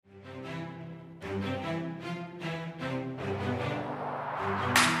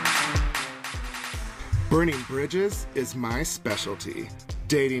Burning bridges is my specialty.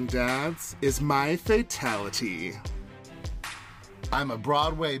 Dating dads is my fatality. I'm a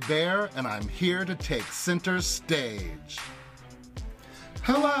Broadway bear, and I'm here to take center stage.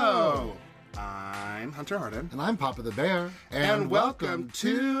 Hello! I'm Hunter Harden. And I'm Papa the Bear. And welcome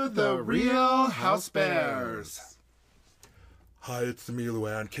to the Real Housebears. Hi, it's me,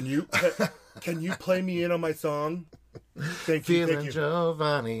 Luann. Can you play me in on my song? Thank you. Feeling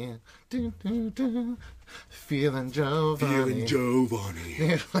Giovanni. Do, do, do. Feeling Giovanni. Feeling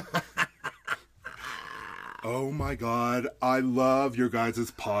Giovanni. Oh my God, I love your guys'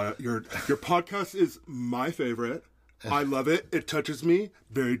 your podcast is my favorite. I love it. It touches me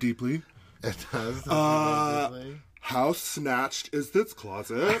very deeply. It does. Very deeply. How snatched is this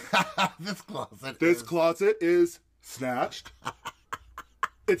closet? This closet is snatched.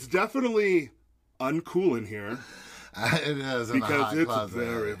 It's definitely uncool in here. It is in because it's closet.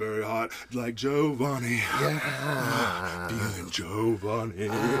 Very, very hot. Like Giovanni. Yeah. Feeling Giovanni.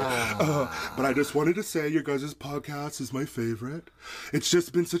 But I just wanted to say your guys' podcast is my favorite. It's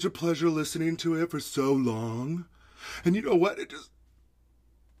just been such a pleasure listening to it for so long. And you know what? It just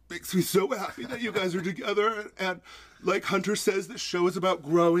makes me so happy that you guys are together. And like Hunter says, this show is about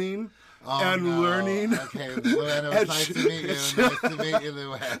growing. Learning. Okay, Luann, it was nice to meet you. Nice to meet you,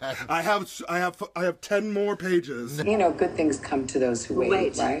 Luann. I have 10 more pages. You know, good things come to those who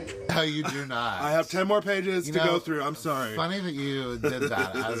wait, right? No, you do not. I have 10 more pages to go through. I'm sorry. Funny that you did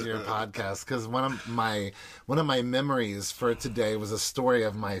that as your podcast, because one of my memories for today was a story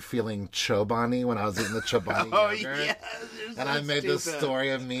of my feeling chobani when I was eating the chobani yogurt. Yes, and I made this story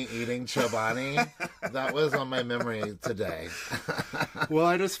of me eating chobani. That was on my memory today. Well,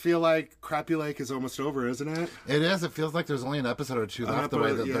 I just feel like Crappie Lake is almost over, isn't it? It is. It feels like there's only an episode or two left the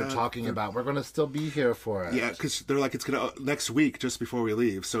way that they're talking about. We're going to still be here for it. Yeah, because they're like, it's going to, next week, just before we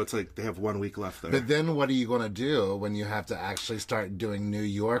leave. So it's like they have 1 week left there. But then what are you going to do when you have to actually start doing New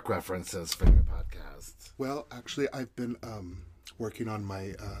York references for your podcast? Well, actually, I've been working on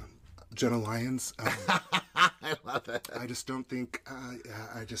my Jenna Lyons. I love it. I just don't think,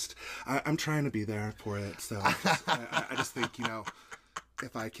 I'm trying to be there for it. So I just think,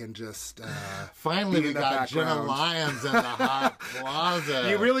 if I can just finally we got Jenna Lyons in the hot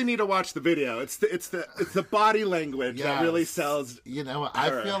closet. You really need to watch the video. It's the body language that really sells. You know, I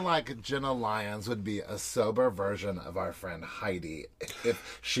feel like Jenna Lyons would be a sober version of our friend Heidi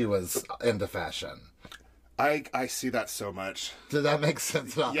if she was into fashion. I see that so much. Does that make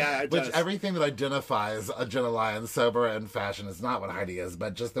sense at all? Yeah, it does. Which everything that identifies a Jenna Lyons sober and fashion is not what Heidi is,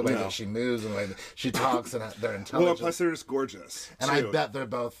 but just the way that she moves and the way that she talks and their intelligence. Well, plus they're just gorgeous. And too.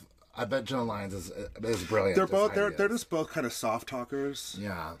 I bet Jenna Lyons is brilliant. They're just both kind of soft talkers.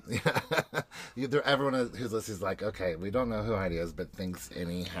 Yeah. Everyone who's listening is like, okay, we don't know who Heidi is, but thinks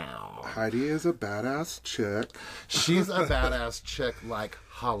anyhow. Heidi is a badass chick. She's a badass chick like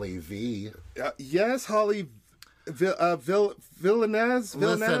Holly V. Yes, Holly Villanez.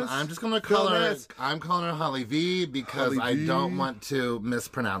 Listen, I'm just going to call her. I'm calling her Holly V because I don't want to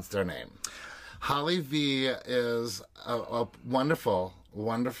mispronounce their name. Holly V is a wonderful,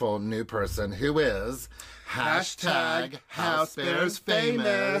 wonderful new person who is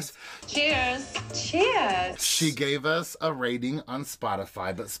 #HousebearsFamous. Cheers. Cheers. She gave us a rating on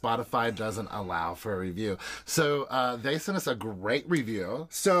Spotify, but Spotify doesn't allow for a review. So they sent us a great review.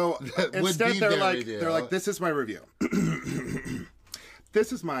 So instead they're like, this is my review.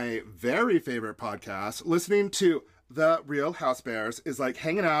 This is my very favorite podcast. Listening to The Real Housebears is like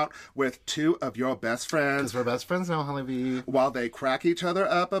hanging out with two of your best friends. Because we're best friends now, Holly V. While they crack each other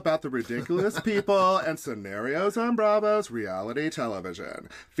up about the ridiculous people and scenarios on Bravo's reality television.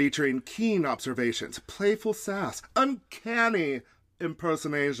 Featuring keen observations, playful sass, uncanny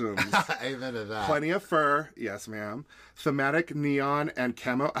impersonations. Amen to that. Plenty of fur, yes ma'am. Thematic neon and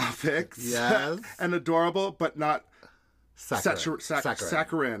camo outfits. Yes. And adorable but not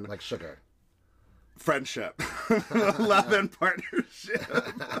saccharine. Like sugar. Friendship. Love and partnership.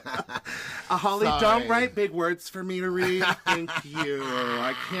 Holly, don't write big words for me to read. Thank you.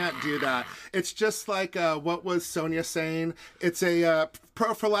 I can't do that. It's just like, what was Sonia saying? It's a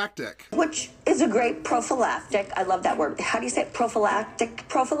prophylactic. Which is a great prophylactic. I love that word. How do you say it? Prophylactic?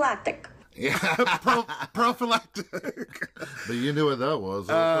 Prophylactic. Yeah. Prophylactic. But you knew what that was.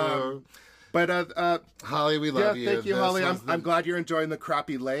 But Holly, we love you. Thank you, Holly. I'm glad you're enjoying the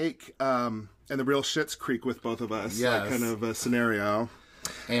Crappie Lake and the real Schitt's Creek with both of us. Yes. Kind of a scenario.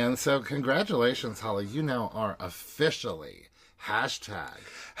 And so congratulations, Holly. You now are officially Hashtag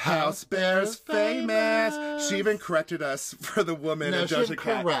Housebears famous. She even corrected us for the woman No, in she Doja didn't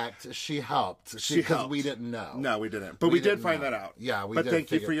Cat. correct. She helped. She Because helped. we didn't know. No, we didn't. But we did didn't find know. that out. Yeah, we but did.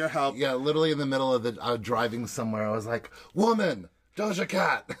 thank you figure- for your help. Yeah, literally in the middle of the driving somewhere, I was like, "Woman, Doja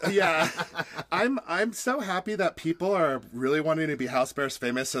Cat." Yeah. I'm so happy that people are really wanting to be Housebears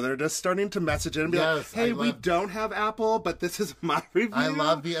famous, so they're just starting to message in and be Yes, like, hey, I we love- don't have Apple, but this is my review. I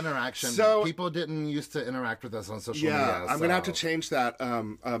love the interaction. So- People didn't used to interact with us on social Yeah, media. I'm gonna have to so- change that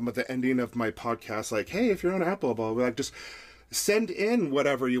at the ending of my podcast. Like, hey, if you're on Apple, blah, blah, blah, like, just send in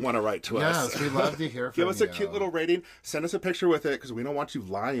whatever you want to write to us. Yes, we love to hear from you. Give us a cute little rating. Send us a picture with it because we don't want you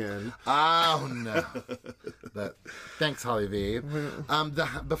lying. Oh no! Thanks, Holly V.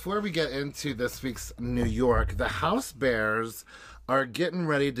 Before we get into this week's New York, the Housebears are getting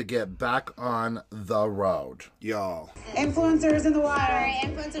ready to get back on the road. Y'all, Influencers in the wild.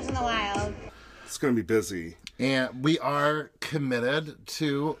 Influencers in the wild. it's gonna be busy. And we are committed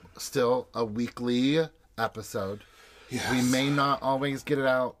to still a weekly episode. Yes. We may not always get it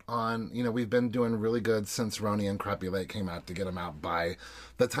out on, we've been doing really good since RHONY and Crappie Lake came out to get them out by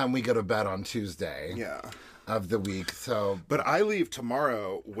the time we go to bed on Tuesday Yeah. of the week. So, But I leave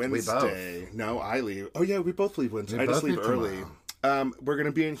tomorrow, Wednesday. No, I leave. Oh yeah, we both leave Wednesday. We I just both leave leave early. We're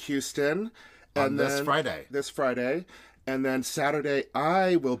gonna be in Houston On this then- Friday. This Friday, and then Saturday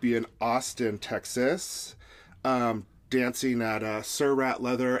I will be in Austin, Texas, dancing at Sir Rat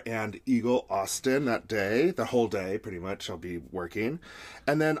Leather and Eagle Austin that day. The whole day, pretty much. I'll be working,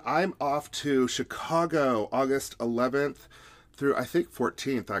 and then I'm off to Chicago, August 11th. Through, I think,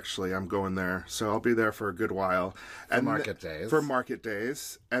 14th, actually, I'm going there. So I'll be there for a good while. And market days. For market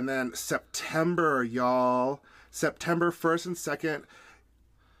days. And then September, y'all. September 1st and 2nd,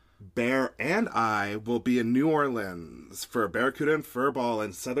 Bear and I will be in New Orleans for Barracuda and Furball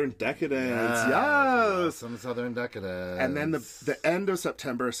and Southern Decadence. Yes! Some Southern Decadence. And then the end of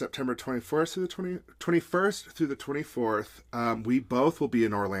September, September 21st through the 21st through the 24th, we both will be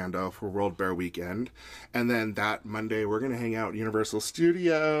in Orlando for World Bear Weekend. And then that Monday, we're going to hang out at Universal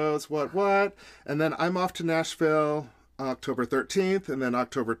Studios, what. And then I'm off to Nashville October 13th, and then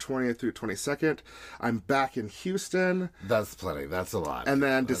October 20th through 22nd. I'm back in Houston. That's plenty. That's a lot. And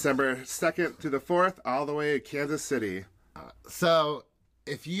then December 2nd through the 4th, all the way to Kansas City. So,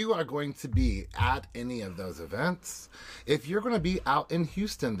 if you are going to be at any of those events, if you're going to be out in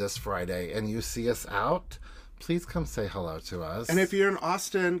Houston this Friday and you see us out, please come say hello to us. And if you're in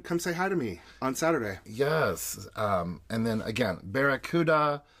Austin, come say hi to me on Saturday. Yes. And then again,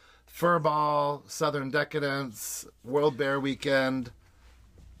 Barracuda, Furball, Southern Decadence, World Bear Weekend.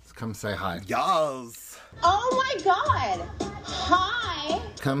 Come say hi. Yes. Oh my god! Hi!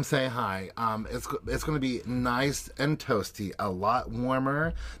 Come say hi. It's going to be nice and toasty, a lot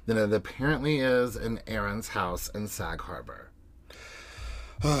warmer than it apparently is in Aaron's house in Sag Harbor.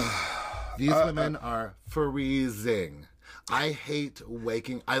 These women are freezing. I hate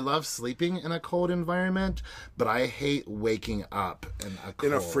I love sleeping in a cold environment, but I hate waking up in a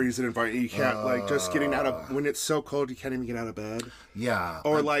cold. In a freezing environment, you can't, like, just getting out of, when it's so cold, you can't even get out of bed. Yeah.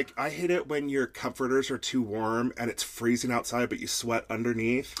 Or, like, I hate it when your comforters are too warm and it's freezing outside, but you sweat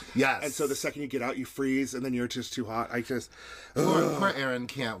underneath. Yes. And so the second you get out, you freeze, and then you're just too hot. Poor Erin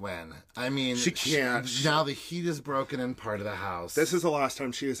can't win. I mean, She can't. Now the heat is broken in part of the house. This is the last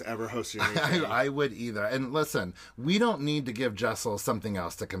time she has ever hosted anything. I would either. And listen, we don't need to give Jessel something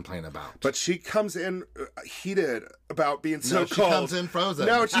else to complain about. But she comes in heated about being so No, cold. she comes in frozen.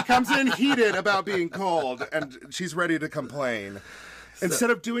 No, she comes in heated about being cold, and she's ready to complain. Instead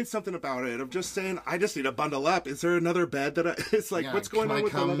of doing something about it, of just saying, I just need to bundle up. Is there another bed that it's like, Yeah, what's going on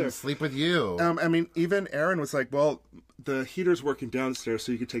with the Can I weather? come sleep with you? I mean, even Aaron was like, well, the heater's working downstairs,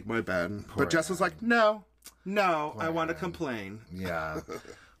 so you can take my bed. But Jess was like, no, I want to complain. Yeah.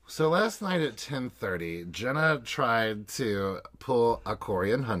 So last night at 10:30, Jenna tried to pull a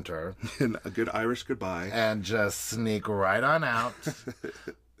Korean hunter And a good Irish goodbye. and just sneak right on out.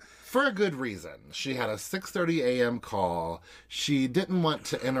 For a good reason. She had a 6:30 a.m. call. She didn't want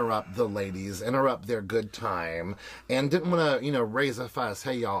to interrupt the ladies, interrupt their good time, and didn't want to, raise a fuss.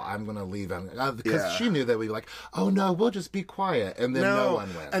 Hey, y'all, I'm going to leave. Because Yeah. she knew that we'd be like, oh, no, we'll just be quiet. And then no one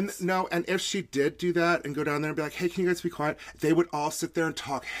wins. And if she did do that and go down there and be like, hey, can you guys be quiet? They would all sit there and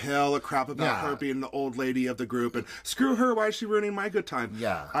talk hella crap about Yeah. her being the old lady of the group and screw her, why is she ruining my good time?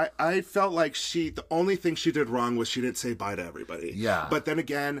 Yeah. I felt like the only thing she did wrong was she didn't say bye to everybody. Yeah. But then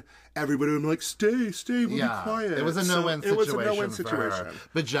again, everybody would be like, stay, we'll be quiet. It was a no-win situation. It was a no-win for situation. her.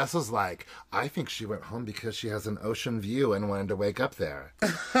 But Jess was like, I think she went home because she has an ocean view and wanted to wake up there.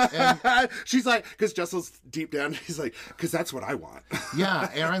 And she's like, because Jessel's deep down, he's like, because that's what I want. yeah,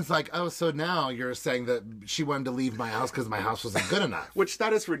 Aaron's like, oh, so now you're saying that she wanted to leave my house because my house wasn't good enough. Which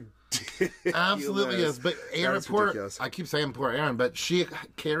that is ridiculous. Absolutely is. But Aaron, I keep saying poor Aaron, but she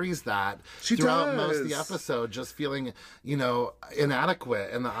carries that throughout most of the episode, just feeling,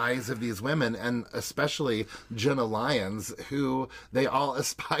 inadequate in the eyes of these women, and especially Jenna Lyons, who they all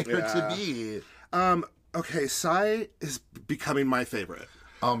aspire to be. Okay, Sai is becoming my favorite.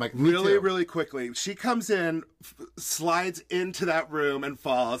 Oh my! Really quickly. She comes in, slides into that room, and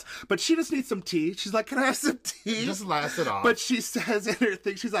falls. But she just needs some tea. She's like, "Can I have some tea?" Just laugh it off. But she says in her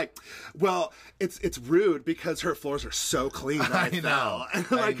thing, she's like, "Well, it's rude because her floors are so clean." That I know.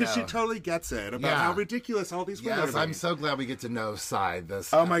 Because she totally gets it about how ridiculous all these women are. Yes, I'm so glad we get to know Sai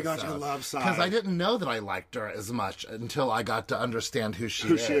this. Oh my gosh, I love Sai because I didn't know that I liked her as much until I got to understand who she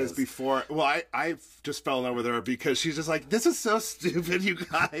is before. Well, I just fell in love with her because she's just like, this is so stupid, you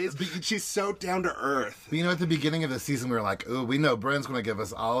guys. She's so down to earth. But at the beginning of the season, we were like, ooh, we know Bryn's going to give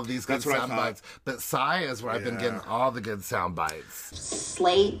us all of these good sound bites. But Sai is where I've been getting all the good sound bites.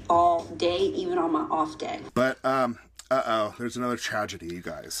 Slate all day, even on my off day. But, there's another tragedy, you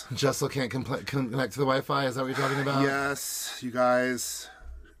guys. Jessel can't connect to the Wi-Fi? Is that what you're talking about? Yes, you guys.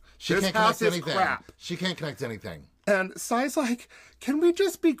 She can't connect to anything. Crap. She can't connect to anything. And Sai's like, can we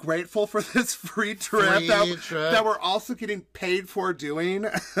just be grateful for this free trip that we're also getting paid for doing?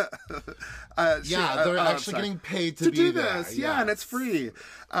 They're actually getting paid to do there. this. Yeah, and it's free.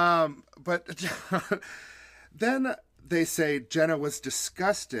 But then they say Jenna was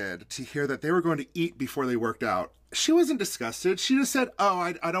disgusted to hear that they were going to eat before they worked out. She wasn't disgusted. She just said,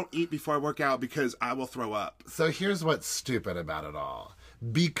 I don't eat before I work out because I will throw up. So here's what's stupid about it all.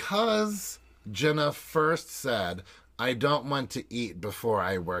 Because Jenna first said, I don't want to eat before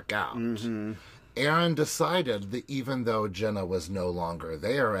I work out. Mm-hmm. Aaron decided that even though Jenna was no longer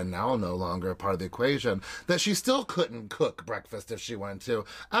there and now no longer a part of the equation, that she still couldn't cook breakfast if she wanted to.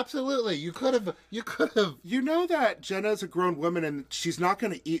 Absolutely. You could have. You know that Jenna's a grown woman and she's not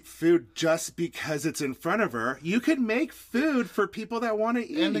going to eat food just because it's in front of her. You could make food for people that want to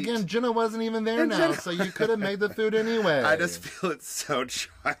eat. And again, Jenna wasn't even there so you could have made the food anyway. I just feel it's so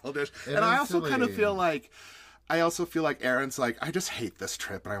childish. And I also kind of feel like Aaron's like, I just hate this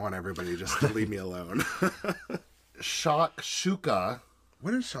trip and I want everybody just to leave me alone. Shakshuka.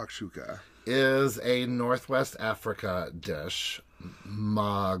 What is shakshuka? Is a Northwest Africa dish.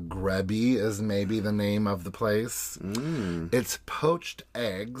 Maghrebi is maybe the name of the place. It's poached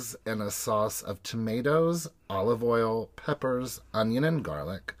eggs in a sauce of tomatoes, olive oil, peppers, onion, and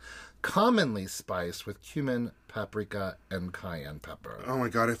garlic, commonly spiced with cumin, paprika, and cayenne pepper. Oh my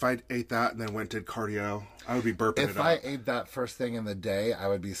God, if I ate that and then went to cardio, I would be burping it up. If I ate that first thing in the day, I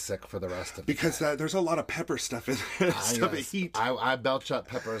would be sick for the rest of the day. Because there's a lot of pepper stuff in there. Heat. I belch up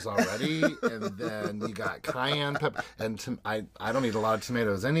peppers already, and then you got cayenne pepper, and I don't eat a lot of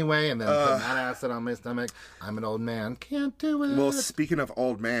tomatoes anyway, and then putting that acid on my stomach. I'm an old man. Can't do it. Well, speaking of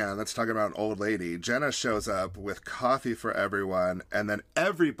old man, let's talk about an old lady. Jenna shows up with coffee for everyone, and then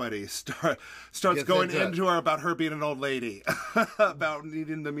everybody starts going into her about her being an old lady, about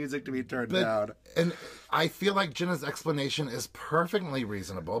needing the music to be turned down. And I feel like Jenna's explanation is perfectly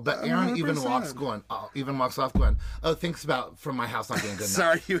reasonable, but Aaron 100%. even walks off going, oh, thanks from my house not being good enough.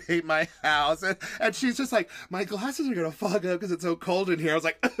 Sorry, you hate my house. And she's just like, my glasses are going to fog up because it's so cold in here. I was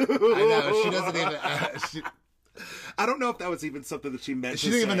like, I know, she doesn't even... I don't know if that was even something that she meant she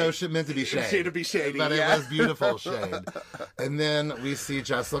didn't even know she meant to be shade. To be shady, but it was beautiful shade. And then we see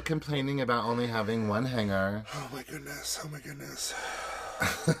Jessel complaining about only having one hanger. Oh my goodness.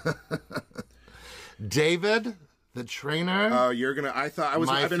 David, the trainer. Oh, you're gonna. I've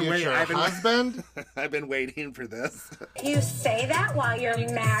been waiting. Husband. I've been waiting for this. You say that while you're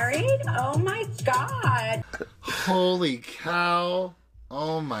married? Oh my God. Holy cow.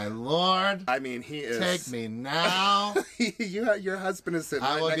 Oh my Lord! I mean, he is. Take me now. Your husband is sitting.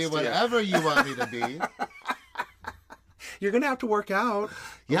 I will be whatever you want me to be. You're gonna have to work out.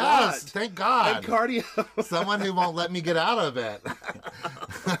 Yes, thank God. And cardio. Someone who won't let me get out of it.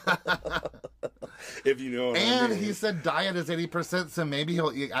 If you know what I mean. And he said diet is 80%, so maybe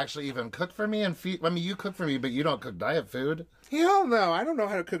he'll actually even cook for me and feed. I mean, you cook for me, but you don't cook diet food. Hell no, I don't know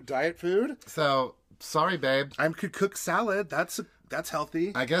how to cook diet food. So sorry, babe. I could cook salad. That's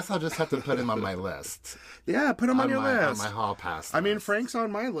healthy. I guess I'll just have to put him on my list. Yeah, put him on your list. On my hall pass list. I mean, Frank's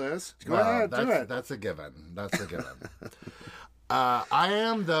on my list. Go ahead, do it. That's a given. That's a given. I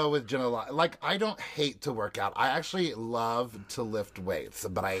am, though, with Jenna. Like, I don't hate to work out. I actually love to lift weights,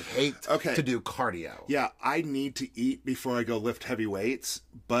 but I hate to do cardio. Yeah, I need to eat before I go lift heavy weights,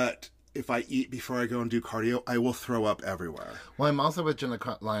 but if I eat before I go and do cardio, I will throw up everywhere. Well, I'm also with Jenna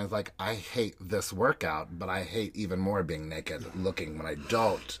Lyons. Like, I hate this workout, but I hate even more being naked looking when I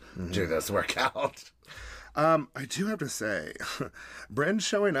don't do this workout. I do have to say, Bryn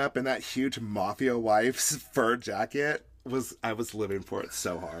showing up in that huge mafia wife's fur jacket I was living for it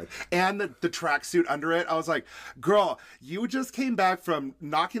so hard. And the tracksuit under it, I was like, girl, you just came back from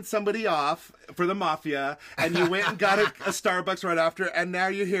knocking somebody off for the mafia, and you went and got a Starbucks right after, and now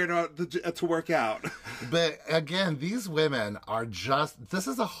you're here to work out. But again, these women are this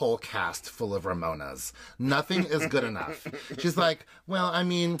is a whole cast full of Ramonas. Nothing is good enough. She's like, well, I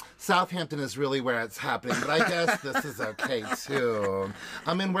mean, Southampton is really where it's happening, but I guess this is okay too.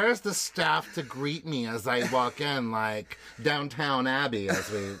 I mean, where's the staff to greet me as I walk in, like, Downtown Abbey,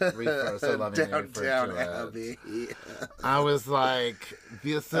 as we refer so lovingly refer to Abbey. it. I was like,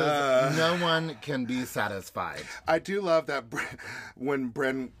 this is no one can be satisfied. I do love that when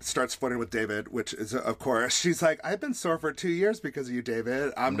Bryn starts flirting with David, which is, of course, she's like, I've been sore for 2 years because of you,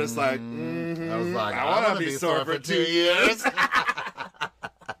 David. I'm just like, I was like, I want to be sore for 2 years.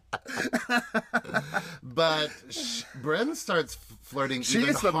 But Bryn starts flirting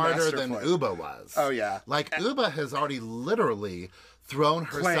even harder than Uba was. Oh, yeah. Like, Uba has already literally thrown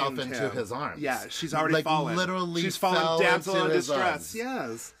herself into his arms. Yeah, she's already fallen. Literally she's fallen damsel in distress.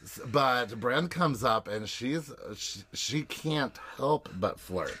 Yes. But Bryn comes up and she can't help but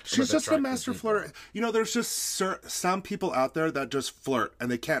flirt. She's just a master flirter. You know, there's just some people out there that just flirt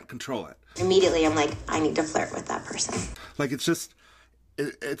and they can't control it. Immediately, I'm like, I need to flirt with that person. Like, it's just...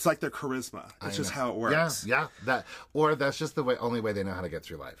 It's like their charisma. It's just how it works. Yeah. That's just the only way they know how to get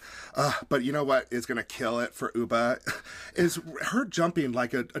through life. But you know what is going to kill it for Uba? Is her jumping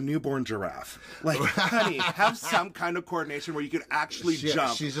like a newborn giraffe. Like, honey, have some kind of coordination where you can actually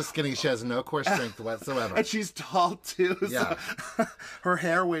jump. She's just skinny. She has no core strength whatsoever. And she's tall, too. Yeah. So her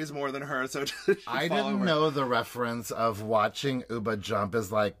hair weighs more than her. So I didn't know the reference of watching Uba jump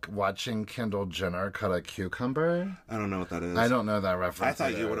is like watching Kendall Jenner cut a cucumber. I don't know what that is. I don't know that reference. I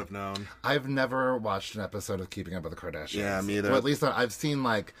thought you would have known. I've never watched an episode of Keeping Up with the Kardashians. Yeah, me either. Well, at least I've seen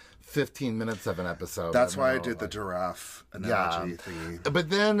like 15 minutes of an episode. That's why I did the giraffe analogy thingy. But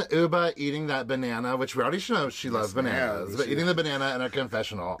then Uba eating that banana, which we already know she loves bananas, but eating the banana in her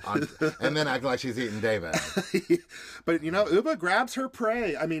confessional and then acting like she's eating David. But, you know, Uba grabs her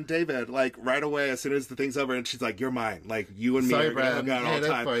prey. I mean, David, like, right away, as soon as the thing's over, and she's like, you're mine. Like, you and me are going to hang out all the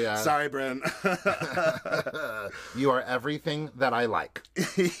time. Sorry, Bryn. You are everything that I like.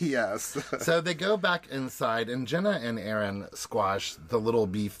 Yes. So they go back inside, and Jenna and Aaron squash the little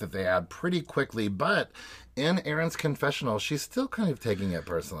beef that they had pretty quickly, but in Aaron's confessional, she's still kind of taking it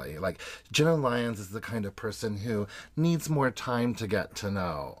personally. Like, Jenna Lyons is the kind of person who needs more time to get to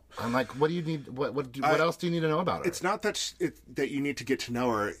know. I'm like, what do you need? What else do you need to know about her? It's not that that you need to get to know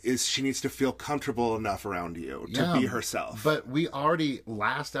her. Is she needs to feel comfortable enough around you to be herself. But we already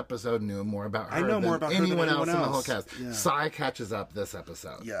last episode knew more about her. I know more about her than anyone else in the whole cast. Yeah. Sai catches up this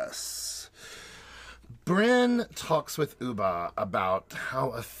episode. Yes. Bryn talks with Uba about how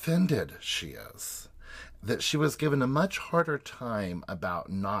offended she is. That she was given a much harder time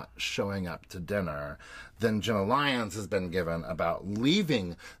about not showing up to dinner than Jenna Lyons has been given about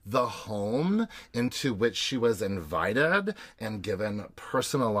leaving the home into which she was invited and given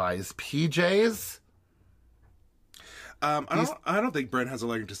personalized PJs. I don't think Bryn has a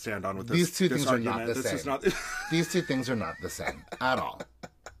leg to stand on with this. These two things argument. are not the same. Is not... These two things are not the same at all.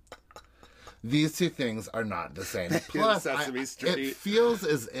 These two things are not the same. Plus, it feels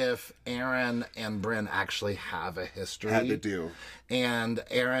as if Aaron and Bryn actually have a history. Had to do. And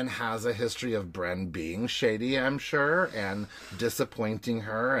Aaron has a history of Bryn being shady, I'm sure, and disappointing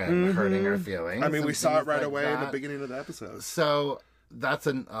her and hurting her feelings. I mean, we saw it right away in the beginning of the episode. So that's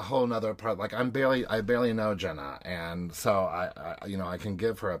a whole nother part. Like, I barely know Jenna, and so I can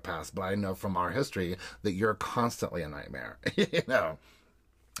give her a pass, but I know from our history that you're constantly a nightmare. You know.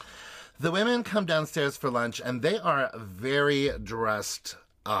 The women come downstairs for lunch, and they are very dressed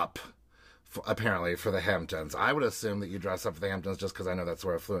up, apparently, for the Hamptons. I would assume that you dress up for the Hamptons just because I know that's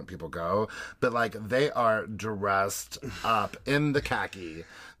where affluent people go. But, like, they are dressed up in the khaki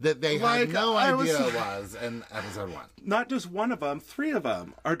that they had no idea was in episode 1. Not just one of them, 3 of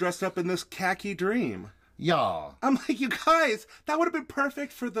them are dressed up in this khaki dream. Y'all. I'm like, you guys, that would have been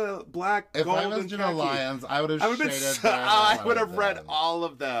perfect for the black, if golden I was Jenna Lyons, I would have I would have read all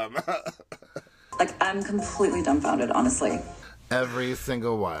of them. Like, I'm completely dumbfounded, honestly. Every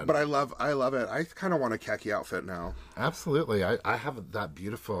single one. But I love it. I kind of want a khaki outfit now. Absolutely. I have that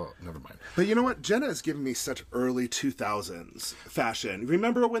beautiful... Never mind. But you know what? Jenna has given me such early 2000s fashion.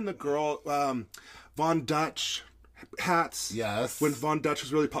 Remember when the girl, Von Dutch... hats. Yes. When Von Dutch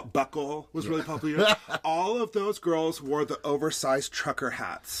was really Buckle was really popular. All of those girls wore the oversized trucker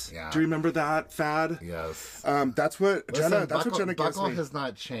hats. Yeah. Do you remember that fad? Yes. That's what Jenna gives me. Buckle has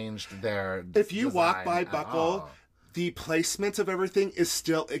not changed their If you walk by design at Buckle, all. the placement of everything is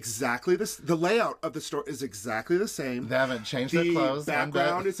still exactly this. The layout of the store is exactly the same. They haven't changed their clothes. The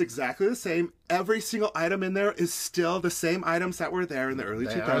background is exactly the same. Every single item in there is still the same items that were there in the early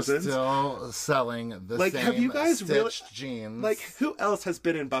 2000s. They are still selling the like, same have you guys stitched jeans. Like, who else has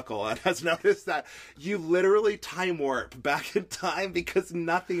been in Buckle and has noticed that you literally time warp back in time because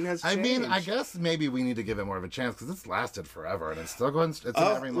nothing has changed? I mean, I guess maybe we need to give it more of a chance because it's lasted forever and it's still going. It's in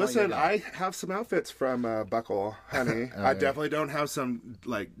every mall listen, you go. I have some outfits from Buckle, honey. I definitely don't have some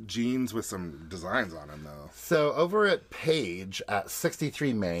like jeans with some designs on them though. So over at Page at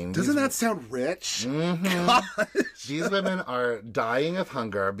 63 Main, Doesn't that sound rich? these women are dying of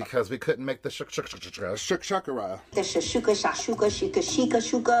hunger because we couldn't make the Shakara. The shuka shashuka shika shika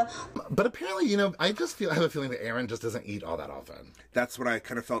shuka. But apparently, I have a feeling that Aaron just doesn't eat all that often. That's what I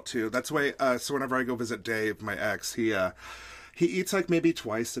kind of felt too. That's why. So whenever I go visit Dave, my ex, he eats like maybe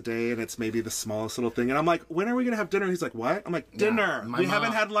twice a day, and it's maybe the smallest little thing. And I'm like, when are we gonna have dinner? He's like, what? I'm like, dinner. Yeah, we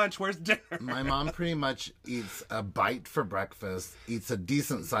haven't had lunch. Where's dinner? My mom pretty much eats a bite for breakfast, eats a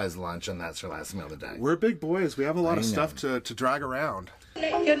decent sized lunch, and that's her last meal of the day. We're big boys. We have a lot of stuff to drag around.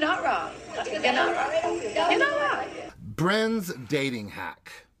 You're not wrong. You're not wrong. You're not wrong. Bryn's dating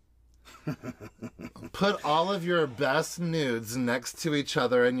hack. Put all of your best nudes next to each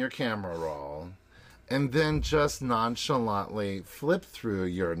other in your camera roll. And then just nonchalantly flip through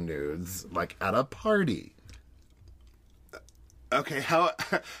your nudes like at a party. Okay,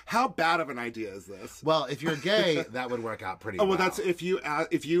 how bad of an idea is this? Well, if you're gay, that would work out pretty well. Oh, well, that's if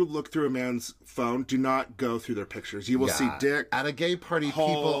you look through a man's phone, do not go through their pictures. You will see dick. At a gay party,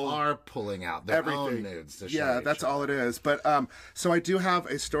 people are pulling out their own nudes to show Yeah, that's all it is. But so I do have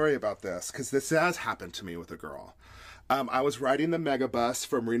a story about this because this has happened to me with a girl. I was riding the megabus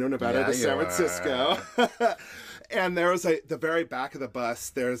from Reno, Nevada to San Francisco. And there was the very back of the bus,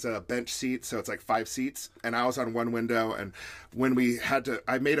 there's a bench seat, so it's like 5 seats. And I was on one window. And when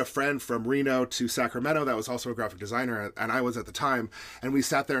I made a friend from Reno to Sacramento that was also a graphic designer, and I was at the time. And we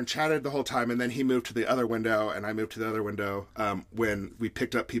sat there and chatted the whole time. And then he moved to the other window, and I moved to the other window when we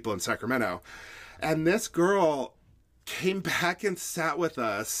picked up people in Sacramento. And this girl came back and sat with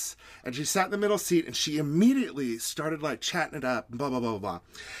us, and she sat in the middle seat, and she immediately started like chatting it up, blah, blah, blah, blah.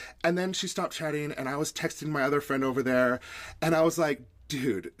 And then she stopped chatting, and I was texting my other friend over there, and I was like,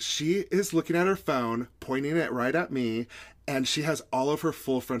 dude, she is looking at her phone, pointing it right at me, and she has all of her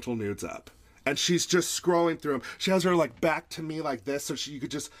full frontal nudes up. And she's just scrolling through them. She has her like back to me like this, so you could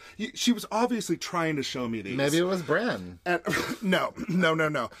just. She was obviously trying to show me these. Maybe it was Bryn. And no,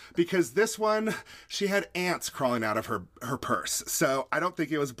 because this one she had ants crawling out of her purse, so I don't think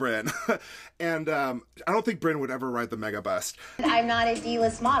it was Bryn. And I don't think Bryn would ever ride the megabus. I'm not a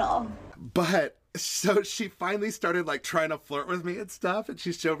D-list model. But. So she finally started like trying to flirt with me and stuff, and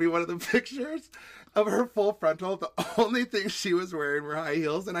she showed me one of the pictures of her full frontal. The only thing she was wearing were high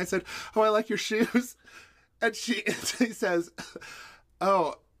heels, and I said, "Oh, I like your shoes." And she says,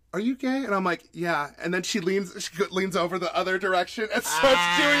 "Oh, are you gay?" And I'm like, "Yeah." And then she leans over the other direction and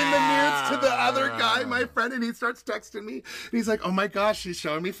starts doing the nudes to the other guy, my friend, and he starts texting me. And he's like, "Oh my gosh, she's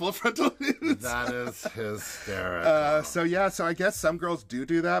showing me full frontal nudes." That is hysterical. So I guess some girls do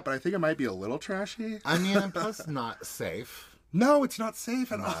that, but I think it might be a little trashy. I mean, and plus not safe. No, it's not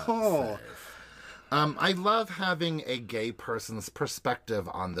safe at all. Safe. I love having a gay person's perspective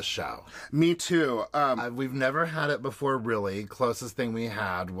on the show. Me too. We've never had it before, really. Closest thing we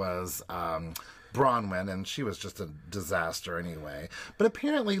had was Bronwyn, and she was just a disaster anyway. But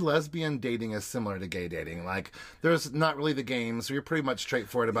apparently lesbian dating is similar to gay dating. Like, there's not really the games, so you're pretty much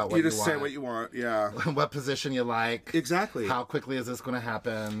straightforward about what you want. You just say what you want, yeah. What position you like. Exactly. How quickly is this going to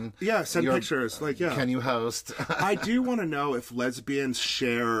happen? Yeah, send pictures. Like, yeah. Can you host? I do want to know if lesbians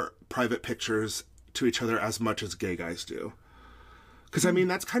share private pictures to each other as much as gay guys do. Because, I mean,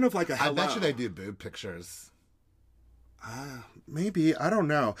 that's kind of like a hello. I bet you they do boob pictures. Maybe. I don't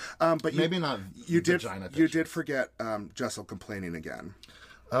know. But maybe not you vagina did. You did forget Jessel complaining again.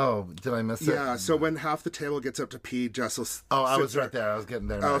 Oh, did I miss it? Yeah, so when half the table gets up to pee, Jessel... Oh, I was right there. I was getting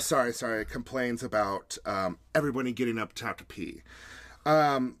there. Oh, sorry. Complains about everybody getting up to have to pee.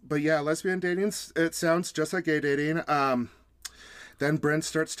 But yeah, lesbian dating, it sounds just like gay dating. then Bryn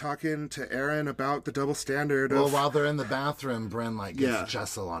starts talking to Aaron about the double standard. Well, while they're in the bathroom, Bryn gets Yeah.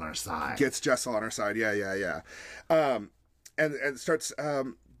 Jessel on her side. Gets Jessel on her side. Yeah. And starts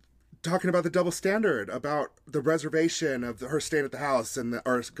talking about the double standard, about the reservation of her staying at the house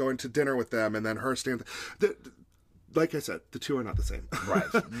or going to dinner with them, and then her staying. Like I said, the two are not the same. Right,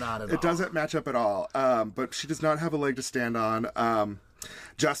 not at all. It doesn't match up at all. But she does not have a leg to stand on.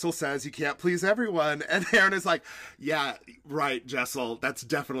 Jessel says you can't please everyone, and Aaron is like, "Yeah, right, Jessel. That's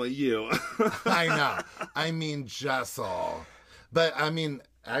definitely you." I know. I mean, Jessel. But I mean,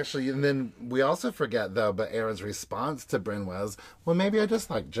 actually, and then we also forget though. But Aaron's response to Bryn was, "Well, maybe I just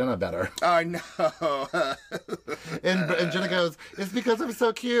like Jenna better." I know. And Jenna goes, "It's because I'm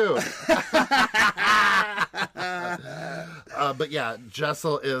so cute." But yeah,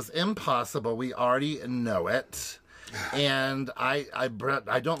 Jessel is impossible. We already know it. And I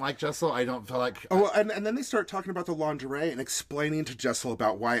don't like Jessel. I don't feel like... Oh, well, and then they start talking about the lingerie and explaining to Jessel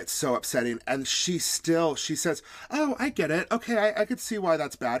about why it's so upsetting. And she says, "Oh, I get it. Okay, I could see why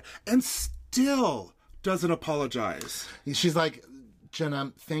that's bad." And still doesn't apologize. She's like,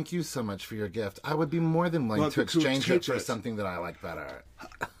 "Jenna, thank you so much for your gift. I would be more than willing to exchange it for something that I like better."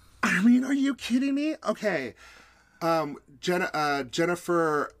 I mean, are you kidding me? Okay.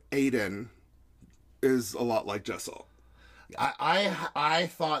 Jennifer Aiden is a lot like Jessel. I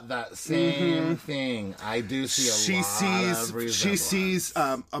thought that same thing. I do see a lot of resemblance. She sees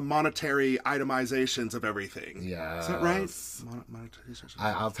monetary itemizations of everything. Yeah. Is that right? Monetization.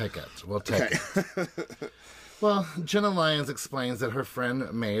 I'll take it. We'll take it. Well, Jenna Lyons explains that her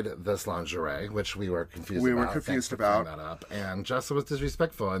friend made this lingerie, which we were confused about. We were confused about. That up. And Jessel was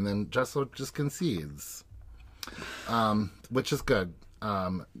disrespectful, and then Jessel just concedes, which is good.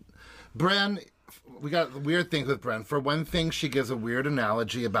 Bryn, we got weird things with Bryn. For one thing, she gives a weird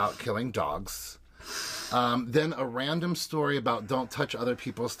analogy about killing dogs. Then a random story about don't touch other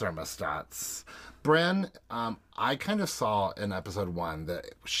people's thermostats. Bryn, I kind of saw in episode 1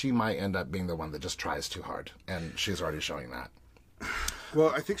 that she might end up being the one that just tries too hard, and she's already showing that. Well,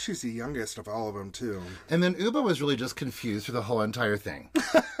 I think she's the youngest of all of them, too. And then Uba was really just confused for the whole entire thing.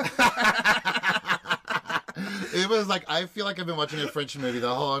 It was like, I feel like I've been watching a French movie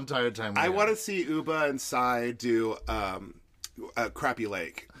the whole entire time. I want to see Uba and Sai do Crappie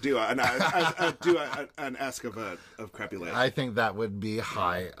Lake. Do an esque of Crappie Lake. I think that would be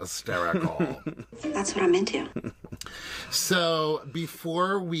hysterical. That's what I'm into. So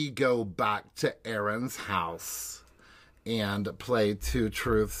before we go back to Aaron's house and play Two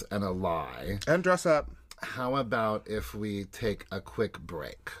Truths and a Lie, and dress up, how about if we take a quick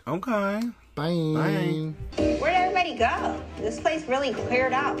break? Okay. Bye. Bye. Where'd everybody go? This place really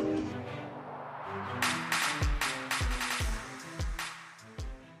cleared out.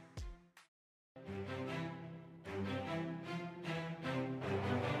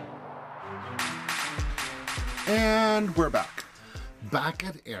 And we're back. Back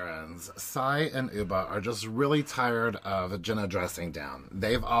at Aaron's, Sai and Uba are just really tired of Jenna dressing down.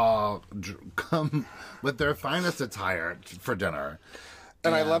 They've all come with their finest attire for dinner.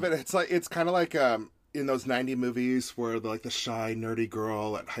 And I love it. It's kind of like in those 90 movies where the shy, nerdy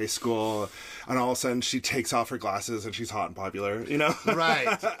girl at high school, and all of a sudden she takes off her glasses and she's hot and popular, you know? Right.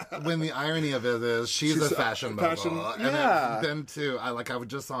 When the irony of it is she's a fashion mogul. Yeah. And then too, I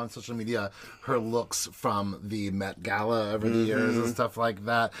just saw on social media her looks from the Met Gala over the years and stuff like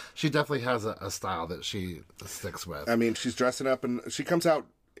that. She definitely has a style that she sticks with. I mean, she's dressing up and she comes out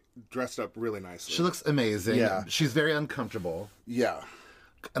dressed up really nicely. She looks amazing. Yeah. She's very uncomfortable. Yeah.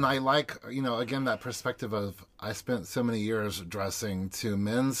 And I like, again, that perspective of I spent so many years dressing to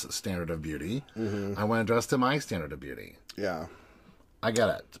men's standard of beauty. Mm-hmm. I want to dress to my standard of beauty. Yeah. I get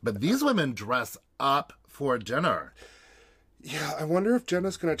it. But these women dress up for dinner. Yeah, I wonder if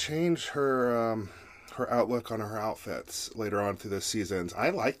Jenna's going to change her outlook on her outfits later on through the seasons. I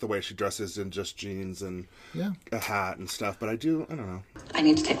like the way she dresses in just jeans and a hat and stuff, but I don't know. I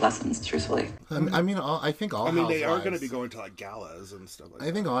need to take lessons, truthfully. I think all housewives... they are going to be going to galas and stuff like that.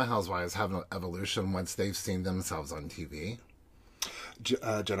 I think all housewives have an evolution once they've seen themselves on TV.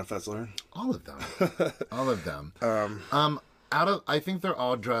 Jenna Fessler. All of them. All of them. I think they're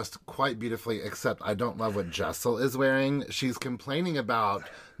all dressed quite beautifully, except I don't love what Jessel is wearing. She's complaining about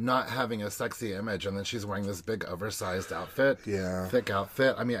not having a sexy image, and then she's wearing this big oversized outfit. Yeah. Thick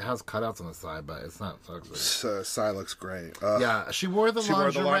outfit. I mean, it has cutouts on the side, but it's not sexy. Sai looks great. Yeah, she wore the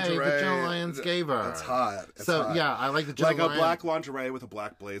lingerie that Jenna Lyons gave her. It's hot. Hot. Yeah, I like the Jenna Lyons. Like a black lingerie with a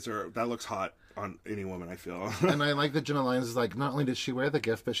black blazer. That looks hot on any woman, I feel. And I like that Jenna Lyons is like, not only did she wear the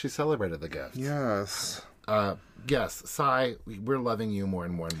gift, but she celebrated the gift. Yes. Yes, Sai, we're loving you more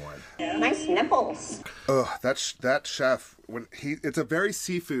and more and more. Nice nipples. Oh, that chef, it's a very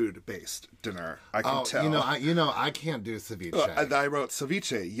seafood based dinner. I can tell. I can't do ceviche. I wrote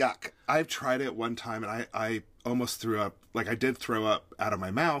ceviche. Yuck. I've tried it one time and I almost threw up. Like I did throw up out of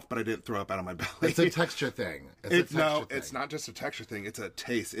my mouth, but I didn't throw up out of my belly. It's a texture thing. It's not just a texture thing. It's a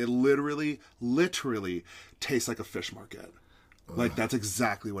taste. It literally tastes like a fish market. Like that's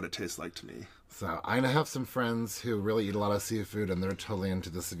exactly what it tastes like to me. So I have some friends who really eat a lot of seafood, and they're totally into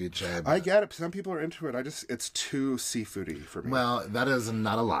the ceviche. I get it. Some people are into it. It's too seafoody for me. Well, that is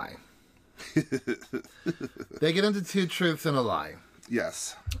not a lie. They get into two truths and a lie.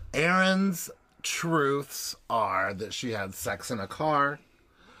 Yes. Erin's truths are that she had sex in a car.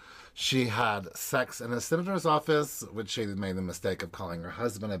 She had sex in a senator's office, which she made the mistake of calling her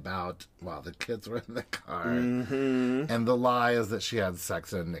husband about while the kids were in the car. Mm-hmm. And the lie is that she had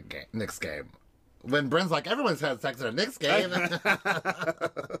sex in a Knicks game. When Bryn's like, everyone's had sex in a Knicks game.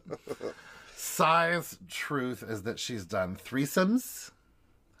 Sai's truth is that she's done threesomes.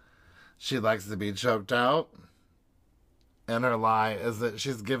 She likes to be choked out. And her lie is that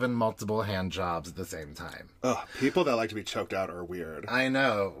she's given multiple hand jobs at the same time. Ugh, people that like to be choked out are weird. I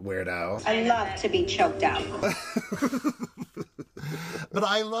know, weirdo. I love to be choked out. But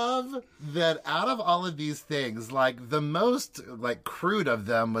I love that out of all of these things, like the most crude of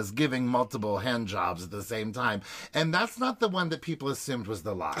them was giving multiple hand jobs at the same time. And that's not the one that people assumed was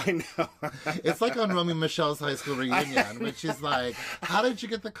the lie. I know. It's like on Romy Michelle's high school reunion when she's like, how did you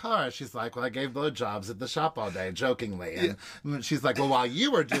get the car? She's like, well, I gave blowjobs at the shop all day, jokingly. And she's like, well, while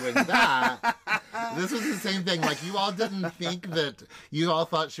you were doing that, this was the same thing. Like, you all didn't think that, you all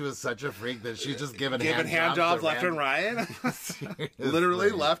thought she was such a freak that she's just giving hand jobs left and right? Literally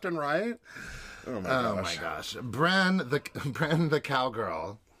left and right? Oh my gosh. Bryn the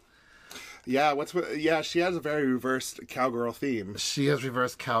cowgirl. Yeah, she has a very reversed cowgirl theme. She has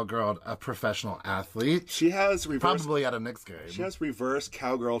reverse cowgirled a professional athlete. She has probably at a Knicks game. She has reverse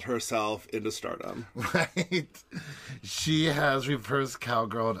cowgirled herself into stardom. Right. She has reverse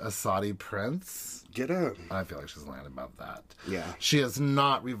cowgirled a Saudi prince. Get in. I feel like she's lying about that. Yeah. She has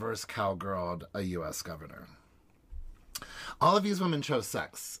not reverse cowgirled a U.S. governor. All of these women chose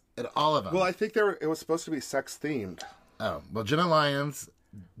sex. All of them. Well, I think it was supposed to be sex themed. Oh, well, Jenna Lyons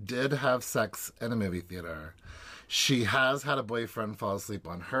did have sex in a movie theater. She has had a boyfriend fall asleep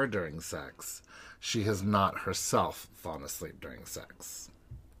on her during sex. She has not herself fallen asleep during sex.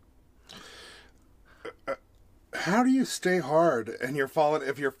 How do you stay hard and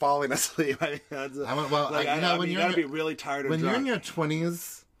if you're falling asleep? I mean, you gotta be really tired and drunk. When you're in your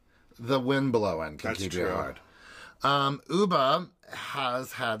 20s, the wind blowing can keep you hard. Uba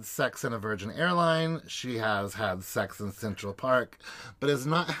has had sex in a Virgin airline. She has had sex in Central Park, but has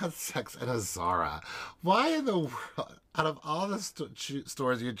not had sex in a Zara. Why in the world, out of all the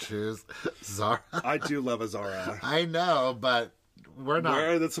stores you choose, Zara? I do love a Zara. I know, but we're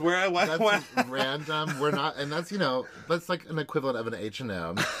not. That's where I went. That's random. We're not, and that's like an equivalent of an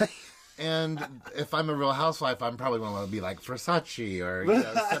H&M. And if I'm a Real Housewife, I'm probably going to be like Versace or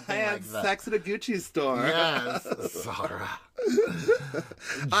something I had like that. sex at a Gucci store. Yes, Zara.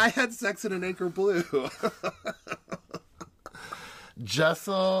 I had sex in an Anchor Blue.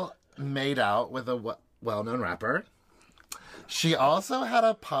 Jessel made out with a well-known rapper. She also had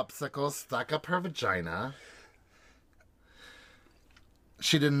a popsicle stuck up her vagina.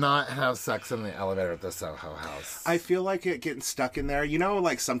 She did not have sex in the elevator at the Soho House. I feel like it getting stuck in there. You know,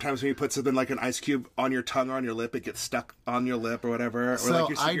 like sometimes when you put something like an ice cube on your tongue or on your lip, it gets stuck on your lip or whatever. So or like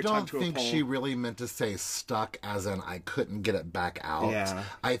you stick I your tongue don't to think a pole. she really meant to say stuck as in I couldn't get it back out. Yeah.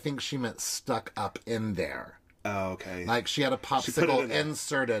 I think she meant stuck up in there. Oh, okay. Like she had a popsicle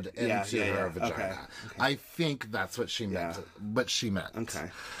inserted into her vagina. Okay. I think that's what she meant. What she meant. Okay.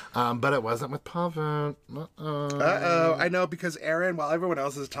 But it wasn't with Pavan. I know, because Erin, while everyone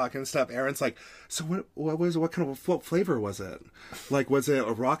else is talking stuff, Erin's like, so what flavor was it? Like, was it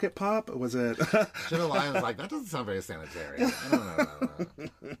a rocket pop? Was it? Jenna Lyons like, that doesn't sound very sanitary. I don't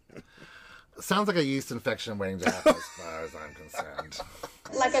know. Sounds like a yeast infection waiting to happen as far as I'm concerned.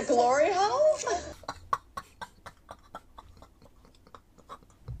 Like a glory hole?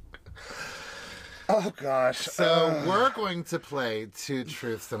 Oh, gosh. So we're going to play Two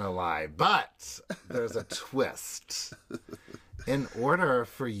Truths and a Lie, but there's a twist. In order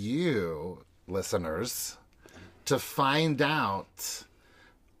for you, listeners, to find out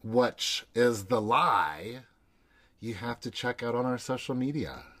which is the lie, you have to check out on our social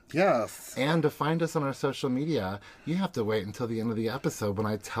media. Yes. And to find us on our social media, you have to wait until the end of the episode when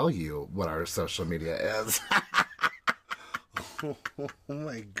I tell you what our social media is. Oh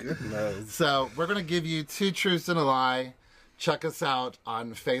my goodness. So we're going to give you 2 truths and a lie. Check us out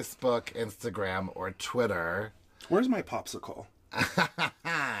on Facebook, Instagram, or Twitter. Where's my popsicle?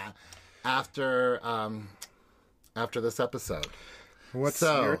 After this episode. What's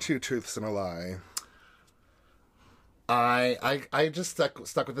your 2 truths and a lie? I just stuck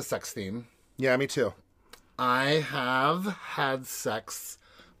with the sex theme. Yeah, me too. I have had sex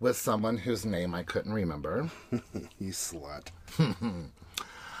with someone whose name I couldn't remember. You slut.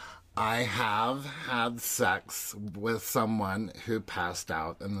 I have had sex with someone who passed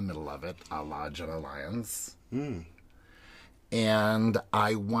out in the middle of it, a la Jenna Lyons. And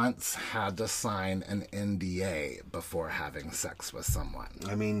I once had to sign an NDA before having sex with someone.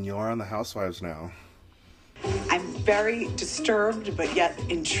 I mean, you're on the Housewives now. I'm very disturbed, but yet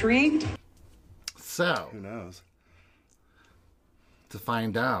intrigued. So, Who knows? to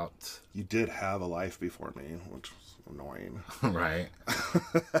find out, You did have a life before me, which was annoying. right?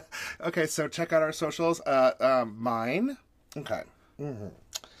 Okay, so check out our socials. Mine. Okay.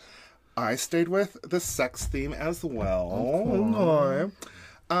 I stayed with the sex theme as well.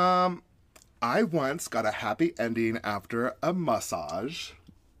 Okay. I once got a happy ending after a massage.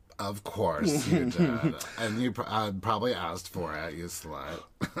 Of course you did. And you probably asked for it, you slut.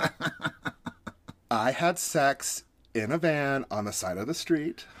 I had sex in a van on the side of the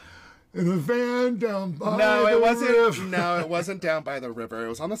street. In a van down by No, the it wasn't. river. No, it wasn't down by the river. It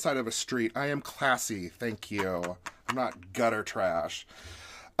was on the side of a street. I am classy. Thank you. I'm not gutter trash.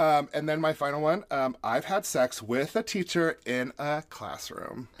 And then my final one. I've had sex with a teacher in a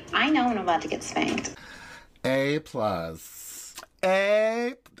classroom. I know I'm about to get spanked. A+.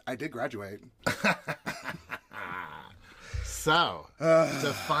 I did graduate. So,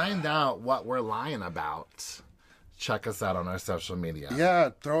 to find out what we're lying about, check us out on our social media. Yeah,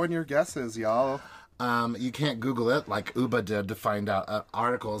 throw in your guesses, y'all. You can't Google it like Uba did to find out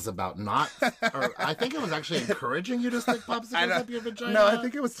articles about not, or I think it was actually encouraging you to stick popsicles up your vagina. No, I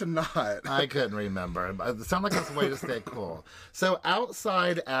think it was to not. I couldn't remember. It sounded like it's a way to stay cool. So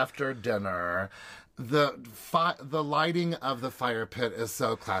outside after dinner, the lighting of the fire pit is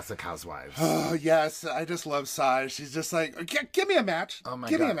so classic Housewives. Oh, yes. I just love Sai. She's just like, give me a match. Oh my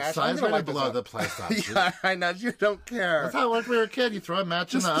give God. me a match. Sai's I'm gonna ready to light blow this the up. place up. Yeah, I know. You don't care. That's how it worked when we were a kid. You throw a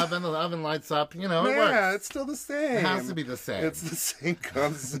match in the oven lights up. You know, it works. Yeah, it's still the same. It has to be the same. It's the same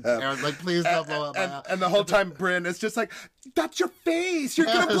concept. Aaron's like, please don't blow up. And the whole time, Bryn is just like, that's your face. You're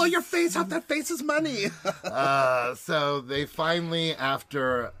going to blow your face out. That face is money. So they finally,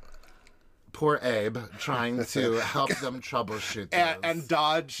 after poor Abe trying to help them troubleshoot this. and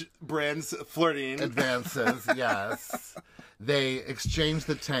dodge Bryn's flirting. Advances, yes. They exchange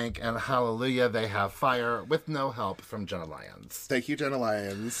the tank, and hallelujah, they have fire with no help from Jenna Lyons. Thank you, Jenna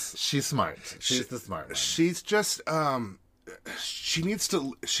Lyons. She's smart. She's the smart one. She's just, she needs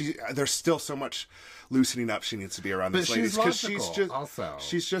to, there's still so much loosening up she needs to be around But this lady. she's logical, also.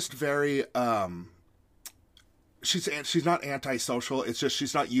 She's just very, she's not antisocial. It's just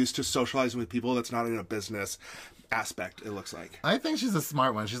she's not used to socializing with people that's not in a business aspect, it looks like. I think she's a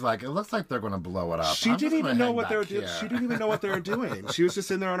smart one. She's like, it looks like they're going to blow it up. She didn't even know what they were doing. here. She didn't even know what they were doing. She was just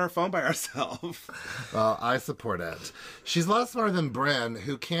in there on her phone by herself. Well, I support it. She's less smart than Bryn,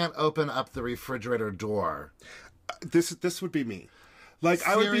 who can't open up the refrigerator door. This would be me. Like,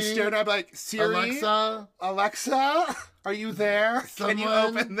 I would be Siri? staring at like, Siri? Alexa? Are you there? Can you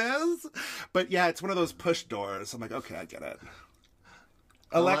Someone? open this? But yeah, it's one of those push doors. I'm like, okay, I get it.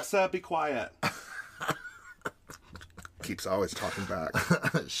 Alexa, be quiet. Keeps always talking back.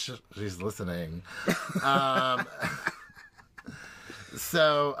 She's listening.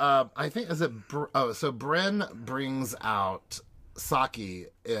 So I think so Bryn brings out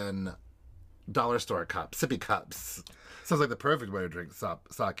sake in dollar store cups, sippy cups. Sounds like the perfect way to drink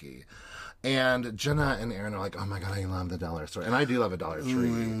sake. And Jenna and Aaron are like, oh my God, I love the dollar store. And I do love a Dollar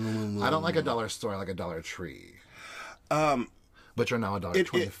Tree. I don't like a dollar store, I like a Dollar Tree. Which are now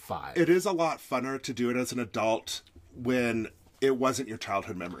 $1.25. It is a lot funner to do it as an adult when it wasn't your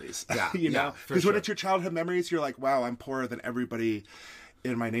childhood memories. Yeah, you know? Because sure. when it's your childhood memories, you're like, wow, I'm poorer than everybody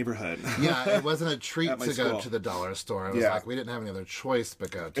in my neighborhood. Yeah, it wasn't a treat At my to go school. to the dollar store. It was like we didn't have any other choice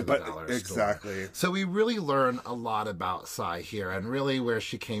but go to the dollar store. Exactly. So we really learn a lot about Sai here and really where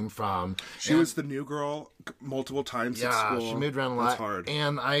she came from. She was the new girl multiple times at school. She moved around a lot. That's hard.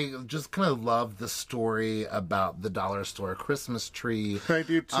 And I just kind of love the story about the dollar store Christmas tree. I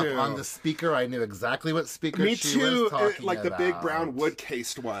do too. Up on the speaker, I knew exactly what speaker Me she too. was talking Like the big about. brown wood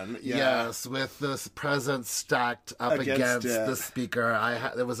cased one. Yeah. Yes, with the presents stacked up against it. the speaker.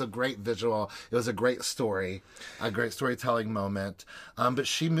 It was a great visual. It was a great story, a great storytelling moment. But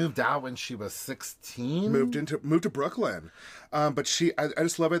she moved out when she was 16. Moved to Brooklyn. But I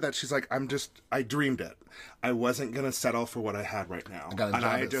just love it that she's like, I dreamed it. I wasn't going to settle for what I had right now. I got a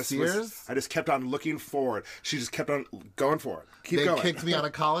job at Sears. I just kept on looking forward. She just kept on going for it. Keep going. They kicked me out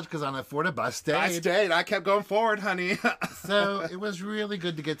of college because I couldn't afford it, but I stayed. I kept going forward, honey. So it was really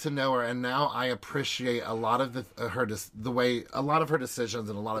good to get to know her, and now I appreciate a lot of her decisions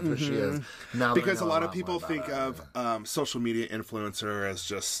and a lot of who she is. Now because a lot of people think of social media influencer as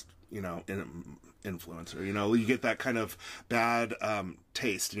just influencer. You get that kind of bad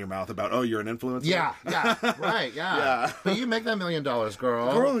taste in your mouth about, oh, you're an influencer. Yeah, right, yeah. But you make that $1 million,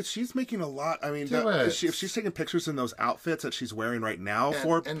 girl. Girl, she's making a lot. I mean, if she's taking pictures in those outfits that she's wearing right now,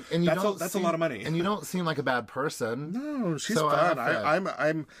 that's a lot of money. And you don't seem like a bad person. No, she's fun.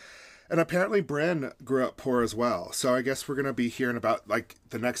 I'm. And apparently Bryn grew up poor as well. So I guess we're going to be hearing about, like,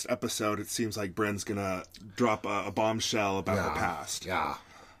 the next episode. It seems like Bryn's going to drop a bombshell about her past. Yeah.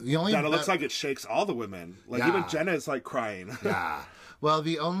 It looks like it shakes all the women. Like, even Jenna is, like, crying. Yeah. Well,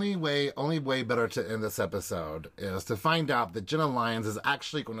 the only way better to end this episode is to find out that Jenna Lyons is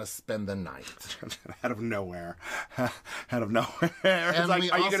actually going to spend the night. Out of nowhere. And we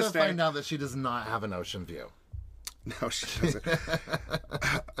also find out that she does not have an ocean view. No, she doesn't.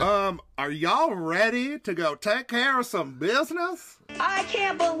 Are y'all ready to go take care of some business? I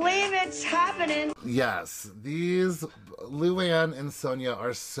can't believe it's happening. Yes, these Luann and Sonia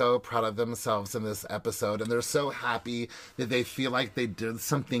are so proud of themselves in this episode, and they're so happy that they feel like they did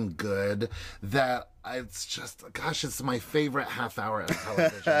something good, that it's just, gosh, it's my favorite half hour of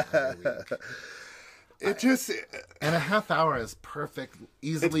television every week. And a half hour is perfect,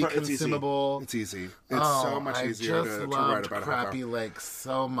 easily consumable. It's easy. It's so much easier to write about Crappie Lake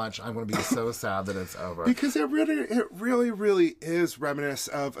so much. I'm going to be so sad that it's over. Because it really is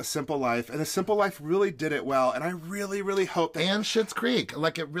reminiscent of A Simple Life, and A Simple Life really did it well. And I really hope that... And Schitt's Creek.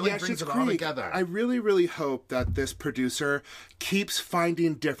 Like, it really brings it all together. I really hope that this producer keeps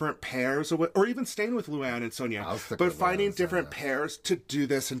finding different pairs, or even staying with Luann and Sonia, but finding different pairs to do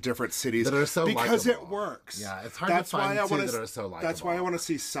this in different cities. That are so because likable. It works. Yeah, it's hard to find two that are so likable. That's why I want to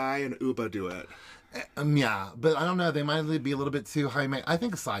see Sai and Uba do it. Yeah, but I don't know. They might be a little bit too high maintenance. I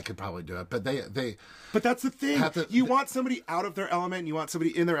think Sai could probably do it, but they. But that's the thing. You want somebody out of their element, and you want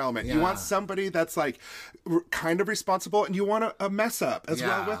somebody in their element. Yeah. You want somebody that's like kind of responsible, and you want a mess up as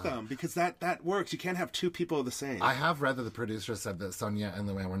well with them, because that works. You can't have two people the same. I have read that the producer said that Sonia and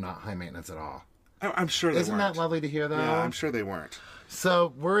Luann were not high maintenance at all. I'm sure they weren't. Isn't that lovely to hear, though? Yeah, I'm sure they weren't.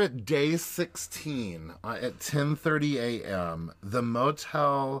 So we're at day 16 at 10:30 a.m. The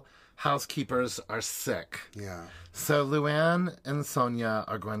motel housekeepers are sick. Yeah. So Luann and Sonia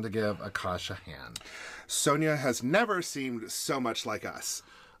are going to give Akash a hand. Sonia has never seemed so much like us.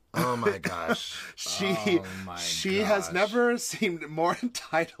 Oh my gosh. She has never seemed more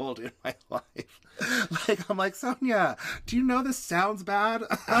entitled in my life. Like, I'm like, Sonia, do you know this sounds bad?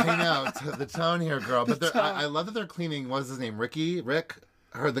 I know, the tone here, girl. But I love that they're cleaning, what's his name, Rick,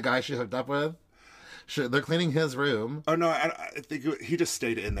 the guy she hooked up with. They're cleaning his room. Oh, no, I think he just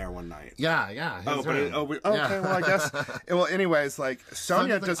stayed in there one night. Yeah. Okay, well, I guess. Well, anyways, like,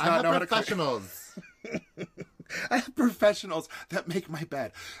 Sonia does not know how to clean. Professionals. I have professionals that make my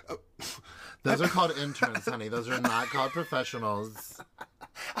bed. Those are called interns, honey. Those are not called professionals.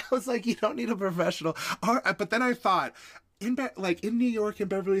 I was like, you don't need a professional. But then I thought, in New York, in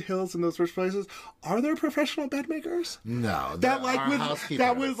Beverly Hills, in those first places, are there professional bed makers? No, that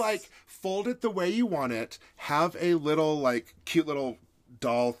would like fold it the way you want it, have a little like cute little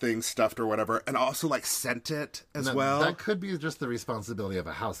doll thing stuffed or whatever, and also like scent it as well. That could be just the responsibility of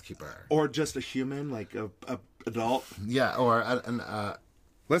a housekeeper, or just a human, like a adult. Yeah, or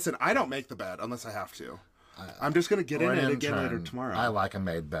Listen, I don't make the bed unless I have to. I'm just going to get in it again later tomorrow. I like a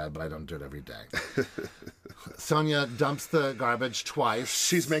made bed, but I don't do it every day. Sonia dumps the garbage twice.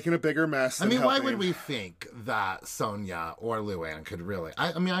 She's making a bigger mess. I mean, why would we think that Sonia or Luann could really?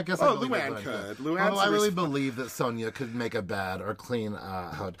 I guess. Luann could. I really believe that Sonia could make a bed or clean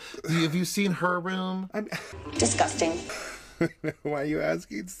a hood. Have you seen her room? Disgusting. Why are you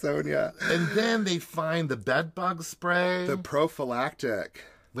asking, Sonia? And then they find the bed bug spray. The prophylactic.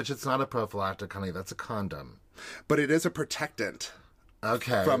 Which it's not a prophylactic, honey. That's a condom. But it is a protectant.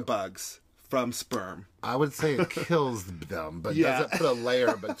 Okay. From bugs. From sperm. I would say it kills them, but doesn't put a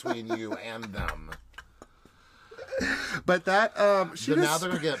layer between you and them. But that, now they're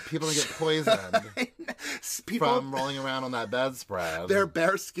going to get, people going to get poisoned. People, from rolling around on that bedspread. Their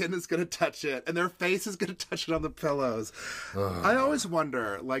bare skin is going to touch it, and their face is going to touch it on the pillows. I always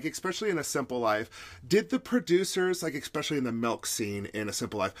wonder, like, especially in A Simple Life, did the producers, like, especially in the milk scene in A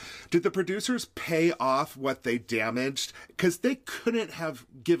Simple Life, did the producers pay off what they damaged? Because they couldn't have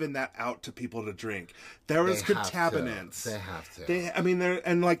given that out to people to drink. There was contaminants. They have to. I mean,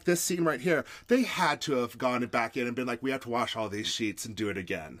 and like this scene right here, they had to have gone back in and been like, we have to wash all these sheets and do it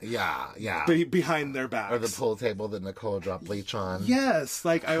again. Yeah. Behind their backs. Or the pool table that Nicole dropped bleach on. Yes,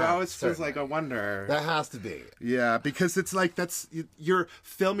 like I always was like, I wonder. That has to be. Yeah, because it's like you're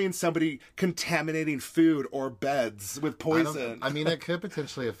filming somebody contaminating food or beds with poison. I mean, it could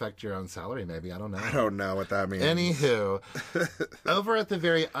potentially affect your own salary, maybe. I don't know. I don't know what that means. Anywho, over at the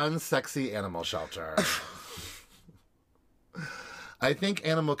very unsexy animal shelter. I think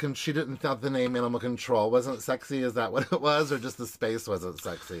she didn't thought the name Animal Control wasn't sexy. Is that what it was? Or just the space wasn't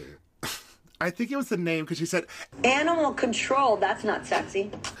sexy? I think it was the name because she said... Animal Control, that's not sexy.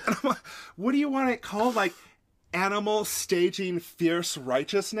 What do you want it called? Like Animal Staging Fierce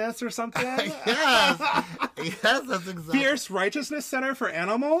Righteousness or something? Yes, that's exactly... Fierce Righteousness Center for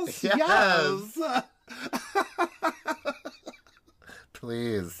Animals? Yes.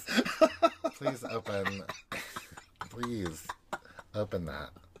 Please open... Please open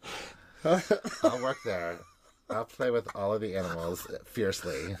that. I'll work there. I'll play with all of the animals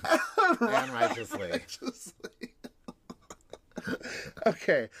fiercely and righteously.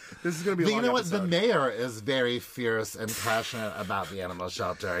 Okay, this is going to be a long You know what? episode. The mayor is very fierce and passionate about the animal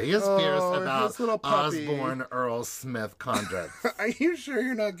shelter. He is fierce about Osborne Earl Smith Condrits. Are you sure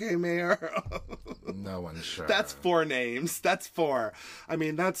you're not gay, Mayor? No one's sure. That's 4 names. That's 4. I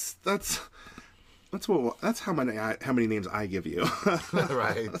mean, that's how many names I give you.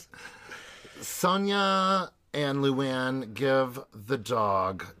 Right. Sonia and Luann give the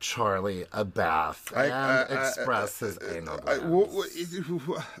dog Charlie a bath and express his anal glands.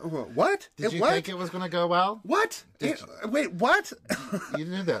 What? Did you think it was going to go well? What? Wait, what? You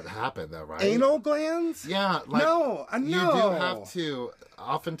knew that happened, though, right? Anal glands? Yeah. Like, no. You do have to.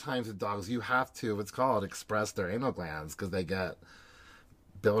 Oftentimes with dogs, you have to. What's called express their anal glands because they get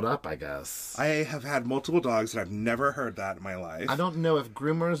build up, I guess. I have had multiple dogs and I've never heard that in my life. I don't know if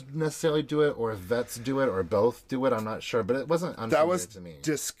groomers necessarily do it or if vets do it or both do it. I'm not sure, but it wasn't unfamiliar to me. That was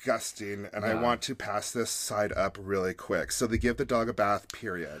disgusting, and I want to pass this side up really quick. So they give the dog a bath,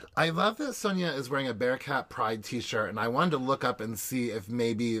 period. I love that Sonia is wearing a Bearcat Pride t-shirt, and I wanted to look up and see if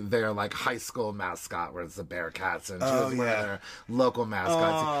maybe their like high school mascot was the Bearcats, and she was wearing their local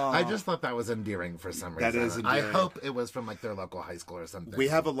mascot. I just thought that was endiering for some reason. That is endearing. I hope it was from like their local high school or something.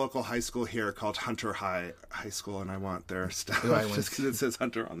 We have a local high school here called Hunter High School, and I want their stuff just because it says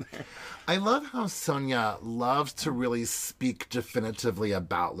Hunter on there. I love how Sonia loves to really speak definitively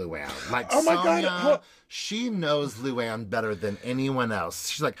about Luann. Like, oh my Sonia, God. She knows Luann better than anyone else.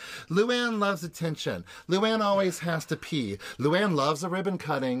 She's like, Luann loves attention. Luann always has to pee. Luann loves a ribbon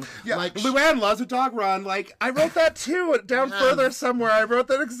cutting. Yeah, like, Luann loves a dog run. Like, I wrote that too down further somewhere. I wrote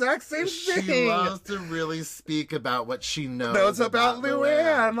that exact same thing. She loves to really speak about what she knows about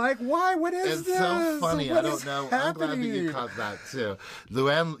Luann. Like, why? What is it's this? So funny. What I don't know. happening? I'm glad that you caught that too.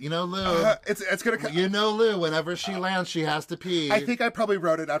 Luann, you know Lou. It's gonna. You know Lou. Whenever she lands, she has to pee. I think I probably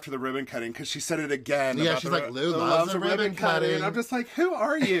wrote it after the ribbon cutting because she said it again. Yeah, she's like, Lou loves a ribbon cutting. I'm just like, who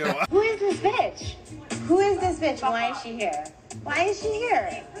are you? Who is this bitch? Who is this bitch? Why is she here? Why is she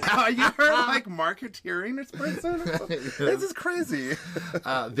here? Are you her like marketeering this person? This is crazy.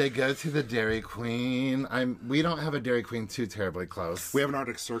 They go to the Dairy Queen. We don't have a Dairy Queen too terribly close. We have an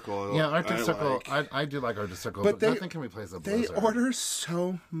Arctic Circle. Yeah, Arctic Circle. I do like Arctic Circle, but nothing can replace a Blizzard. They order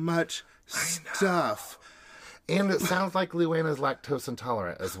so much stuff. And it sounds like Luann is lactose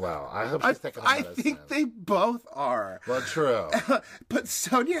intolerant as well. I hope she's taking I think they both are. Well, true. But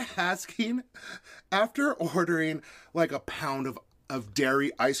Sonia Haskin, after ordering like a pound of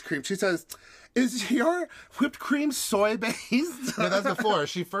dairy ice cream, she says, is your whipped cream soy-based? No, that's before.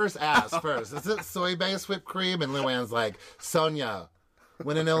 She first asked first, is it soy-based whipped cream? And Luann's like, Sonia,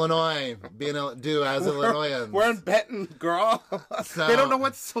 when in Illinois, do as Illinoisans. We're in Benton, girl. So they don't know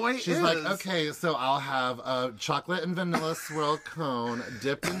what soy is. She's like, okay, so I'll have a chocolate and vanilla swirl cone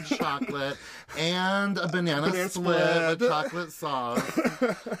dipped in chocolate and a banana split with chocolate sauce.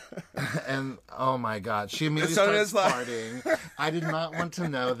 And oh my God, she immediately starts farting. I did not want to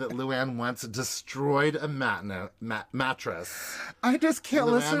know that Luann once destroyed a mattress. I just can't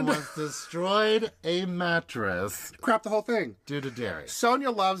listen. Luann once destroyed a mattress. Crap the whole thing. Due to dairy.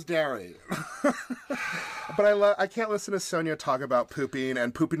 Sonia loves dairy. But But I can't listen to Sonia talk about pooping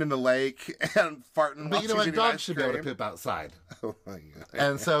and pooping in the lake and farting. But you know what? Dogs should be able to poop outside. Oh my God.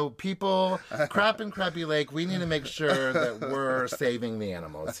 And so people, crap in Crappie Lake, we need to make sure that we're saving the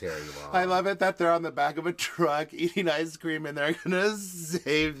animals here, you all. I love it that they're on the back of a truck eating ice cream and they're going to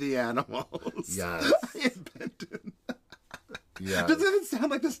save the animals. Yes. Yes. Doesn't it sound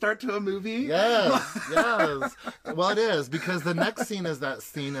like the start to a movie? Yes, yes. Well, it is, because the next scene is that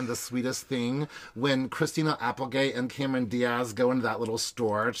scene in The Sweetest Thing when Christina Applegate and Cameron Diaz go into that little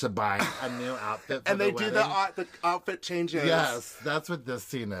store to buy a new outfit for and they the do wedding. the outfit changes. Yes, that's what this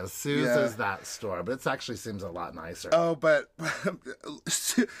scene is. Sue's is that store, but it actually seems a lot nicer. Oh, but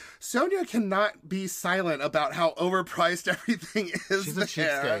Sonia cannot be silent about how overpriced everything is. She's a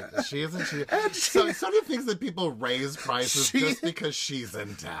cheapskate. She is a cheapskate. So Sonia thinks that people raise prices just because she's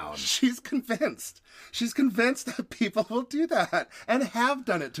in town. She's convinced. She's convinced that people will do that and have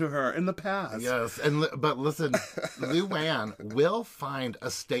done it to her in the past. Yes, but listen, Luann will find a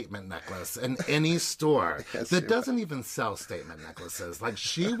statement necklace in any store that doesn't even sell statement necklaces. Like,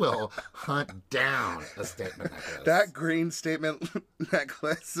 she will hunt down a statement necklace. That green statement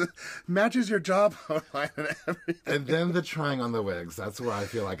necklace matches your job outline and everything. And then the trying on the wigs. That's where I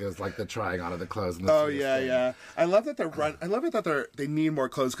feel like it's like the trying on of the clothes. And the yeah. I love that I love it that they need more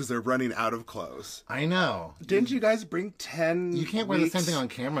clothes because they're running out of clothes. I know. Didn't you guys bring 10 You can't wear the same thing on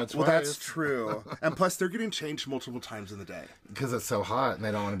camera twice. Well, that's true. And plus, they're getting changed multiple times in the day. Because it's so hot and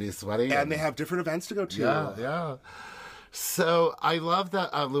they don't want to be sweaty. And they have different events to go to. Yeah. So I love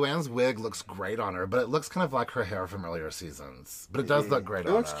that Luann's wig looks great on her, but it looks kind of like her hair from earlier seasons. But it does look great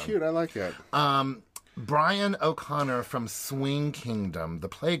on her. It looks cute. I like it. Brian O'Connor from Swing Kingdom, the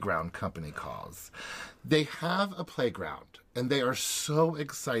playground company, calls. They have a playground, and they are so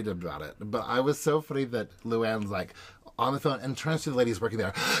excited about it. But I was so funny that Luann's like on the phone and turns to the ladies working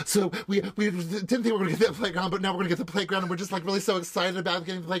there. So we didn't think we were going to get the playground, but now we're going to get the playground, and we're just like really so excited about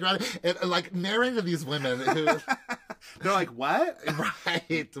getting the playground. And like narrating to these women who... They're like, what?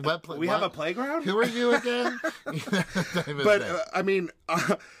 Right. We have a playground? Who are you again? But, I mean,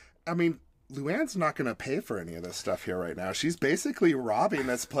 Luann's not going to pay for any of this stuff here right now. She's basically robbing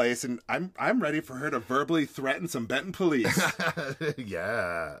this place, and I'm ready for her to verbally threaten some Benton police.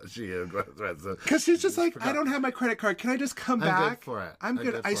 Yeah, she is. Because she's just like, I don't have my credit card. Can I just come back? I'm good for it. I'm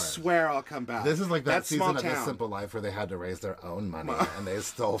good. I swear I'll come back. This is like that season of town. The Simple Life where they had to raise their own money and they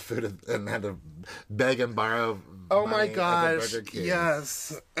stole food and had to beg and borrow. Oh my gosh!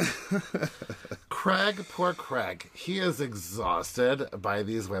 Yes. Craig, poor Craig. He is exhausted by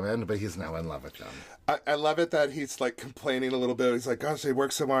these women, but he's now in love with them. I love it that he's like complaining a little bit. He's like, gosh, they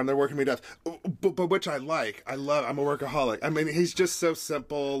work so hard and they're working me to death. But which I like. I'm a workaholic. I mean, he's just so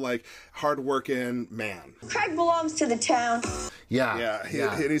simple, like hardworking man. Craig belongs to the town. Yeah.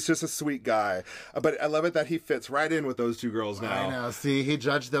 He's just a sweet guy. But I love it that he fits right in with those two girls now. I know. See, he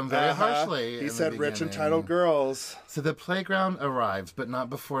judged them very harshly. He said rich entitled girls. So the playground arrives, but not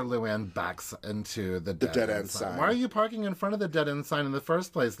before Luann backs into the dead end sign. Why are you parking in front of the dead end sign in the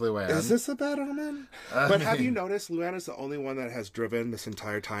first place, Luann? Is this a bad omen? But have you noticed Luann is the only one that has driven this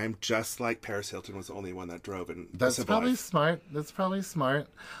entire time, just like Paris Hilton was the only one that drove in That's probably smart. That's probably smart.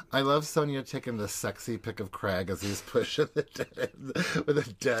 I love Sonia taking the sexy pic of Craig as he's pushing the dead end with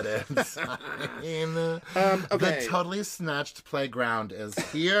a dead end sign. Okay. The totally snatched playground is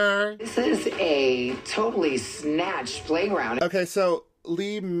here. This is a totally snatched playground. Okay, so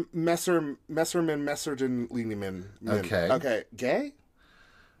Lee Messerman. Okay, gay?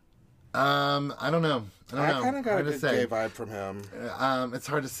 I don't know. I kind of got a good gay vibe from him. It's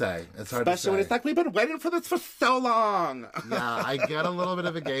hard to say. Especially when it's like, we've been waiting for this for so long. Yeah, I get a little bit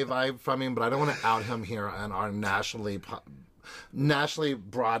of a gay vibe from him, but I don't want to out him here on our nationally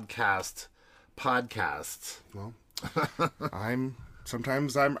broadcast podcast. Well,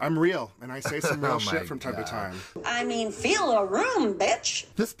 Sometimes I'm real, and I say some real shit from time to time. I mean, feel a room, bitch.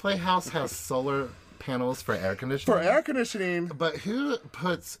 This playhouse has solar panels for air conditioning. For air conditioning. But who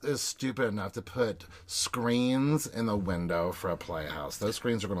is stupid enough to put screens in the window for a playhouse? Those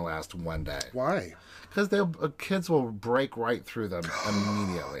screens are going to last one day. Why? Because kids will break right through them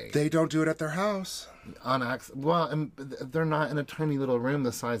immediately. They don't do it at their house. Well, and they're not in a tiny little room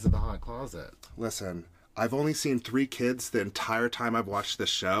the size of the hot closet. Listen, I've only seen 3 kids the entire time I've watched this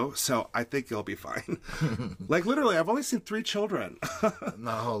show, so I think you'll be fine. Like, literally, I've only seen 3 children.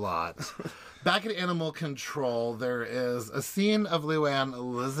 Not a whole lot. Back at Animal Control, there is a scene of Luann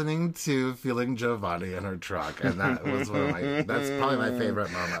listening to Feeling Giovanni in her truck, and that was that's probably my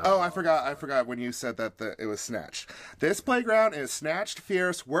favorite moment. Oh, I forgot when you said that it was snatched. This playground is snatched,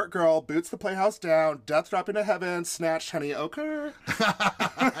 fierce, work girl, boots the playhouse down, death dropping to heaven, snatched, honey, ochre.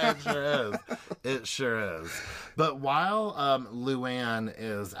 It sure is. It sure There is. But while Luann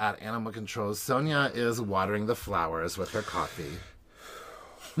is at Animal Control, Sonia is watering the flowers with her coffee.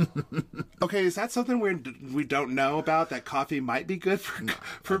 Okay, is that something we don't know about, that coffee might be good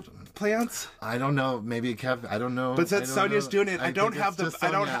for plants? I don't know. Maybe I don't know. But since Sonia's doing it, I don't have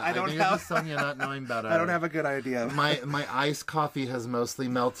Sonia not knowing better. I don't have a good idea. My iced coffee has mostly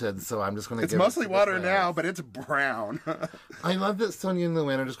melted, so I'm just going to. It's mostly water now, but it's brown. I love that Sonia and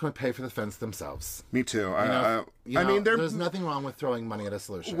Luann are just going to pay for the fence themselves. Me too. I mean, there's nothing wrong with throwing money at a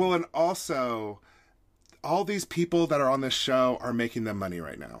solution. Well, and also, all these people that are on this show are making them money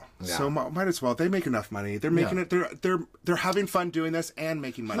right now. Yeah. So might as well. They make enough money. They're making it. They're having fun doing this and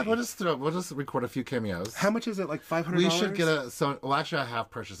making money. We'll just record a few cameos. How much is it? Like $500? We should get actually, I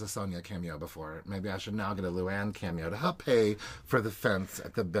have purchased a Sonia cameo before. Maybe I should now get a Luann cameo to help pay for the fence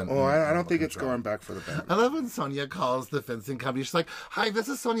at the Benton. Oh, I don't think it's going back for the Benton. I love when Sonia calls the fencing company. She's like, "Hi, this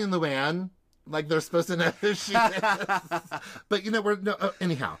is Sonia and Luann." Like they're supposed to know who she is. But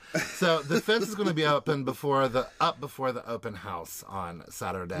anyhow. So the fence is going to be open before the open house on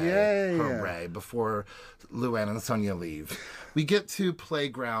Saturday. Yay. Hooray. Before Luann and Sonia leave. We get to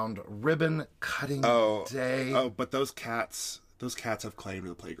playground ribbon cutting day. Oh, but those cats have claimed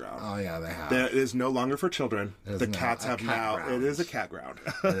the playground. Oh, yeah, they have. It is no longer for children. The cats have now. It is a cat ground.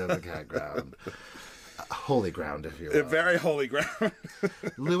 It is a cat ground. Holy ground, if you will. A very holy ground.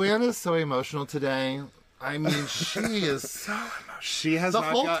 Luann is so emotional today. I mean, she is so emotional. She has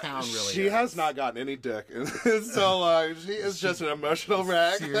has not gotten any dick in so long. She is just an emotional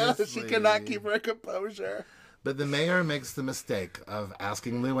wreck. She cannot keep her composure. But the mayor makes the mistake of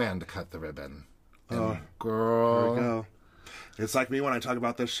asking Luann to cut the ribbon. And girl. Here we go. It's like me when I talk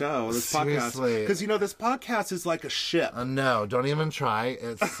about this show, this Seriously. podcast. Because, this podcast is like a ship. No, don't even try.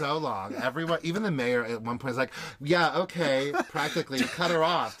 It's so long. Everyone, even the mayor at one point is like, yeah, okay, practically, cut her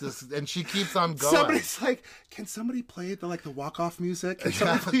off. And she keeps on going. Somebody's like, can somebody play the walk-off music? Can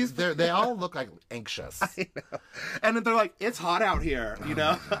somebody please? They all look like anxious. I know. And then they're like, it's hot out here,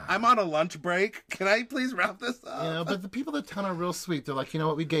 I'm on a lunch break. Can I please wrap this up? But the people at the town are real sweet. They're like, you know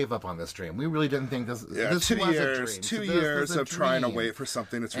what, we gave up on this dream. We really didn't think this was a dream. 2 years of trying to wait for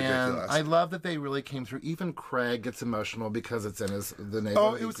something. It's ridiculous. And I love that they really came through. Even Craig gets emotional because it's in the neighborhood.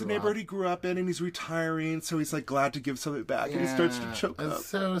 Oh, it was the neighborhood he grew up in, and he's retiring, so he's like glad to give something back, and he starts to choke up. It's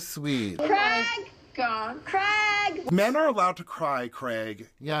so sweet. Craig! Gone. Craig! Men are allowed to cry, Craig.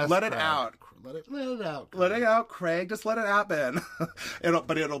 Yes, let Craig. it out. Let it out. Craig. Let it out, Craig. Just let it happen.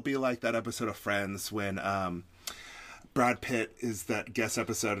 It'll be like that episode of Friends when Brad Pitt is that guest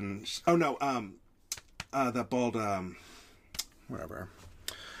episode, and that bald whatever.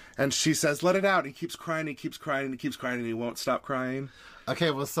 And she says, "Let it out." He keeps crying. He keeps crying. And he keeps crying, and he won't stop crying. Okay,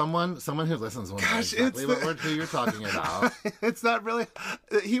 well, someone who listens will know exactly who you're talking about. It's not really.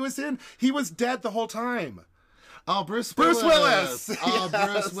 He was dead the whole time. Oh, Bruce Willis. Oh,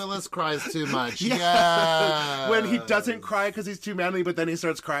 yes. Bruce Willis cries too much. Yes. Yes. When he doesn't cry because he's too manly, but then he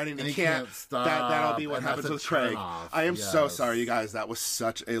starts crying and he can't stop. That'll be what happens with Craig. Off. I am so sorry, you guys. That was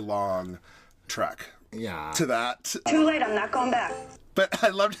such a long trek. Yeah. To that. Too late, I'm not going back. But I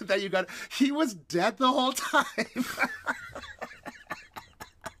loved it that he was dead the whole time.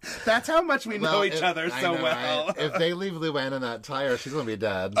 That's how much we know each other so well. Right? If they leave Luann in that tire, she's going to be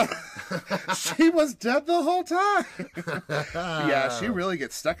dead. She was dead the whole time. Yeah, she really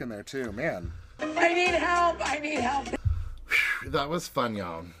gets stuck in there too, man. I need help. That was fun,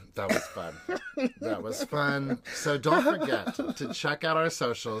 y'all. That was fun. So don't forget to check out our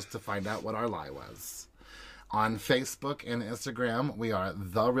socials to find out what our lie was. On Facebook and Instagram, we are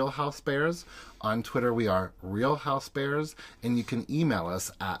The Real Housebears. On Twitter, we are Real Housebears. And you can email us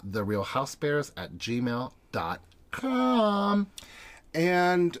at therealhousebears@gmail.com.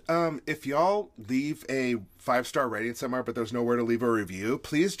 And if y'all leave a 5-star rating somewhere, but there's nowhere to leave a review,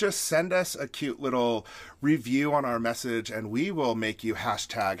 please just send us a cute little review on our message, and we will make you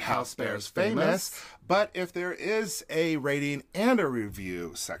 #HousebearsFamous. But if there is a rating and a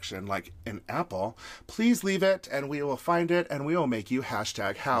review section, like in Apple, please leave it, and we will find it, and we will make you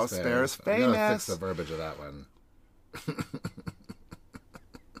 #HousebearsFamous. I'm going to fix the verbiage of that one.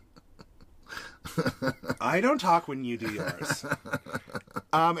 I don't talk when you do yours.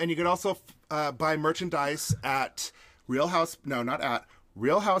 And you can also buy merchandise at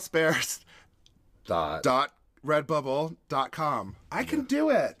realhousebears.redbubble.com. I can do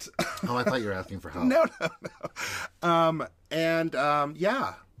it. Oh, I thought you were asking for help. No.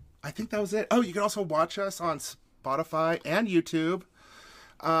 Yeah, I think that was it. Oh, you can also watch us on Spotify and YouTube.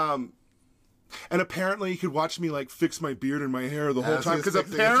 And apparently you could watch me like fix my beard and my hair the whole As time, he's because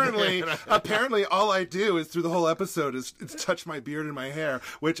fixing his apparently all I do is through the whole episode is touch my beard and my hair,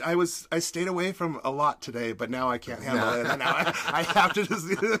 which I stayed away from a lot today, but now I can't handle it, and now I have to just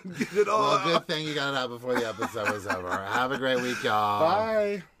get it all Well, out. good thing you got it out before the episode was over. Have a great week, y'all.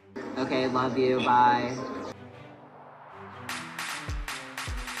 Bye. Okay, love you. Bye.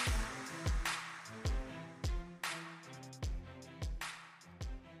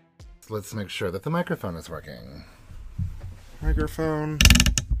 Let's make sure that the microphone is working. Microphone.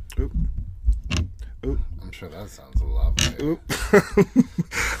 Oop. Oop. I'm sure that sounds lovely. Oop.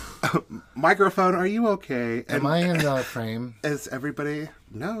 Microphone, are you okay? Am I in the frame? Is everybody?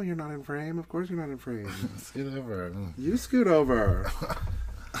 No, you're not in frame. Of course you're not in frame. Scoot over. You scoot over.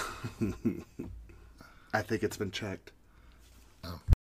 I think it's been checked. Oh.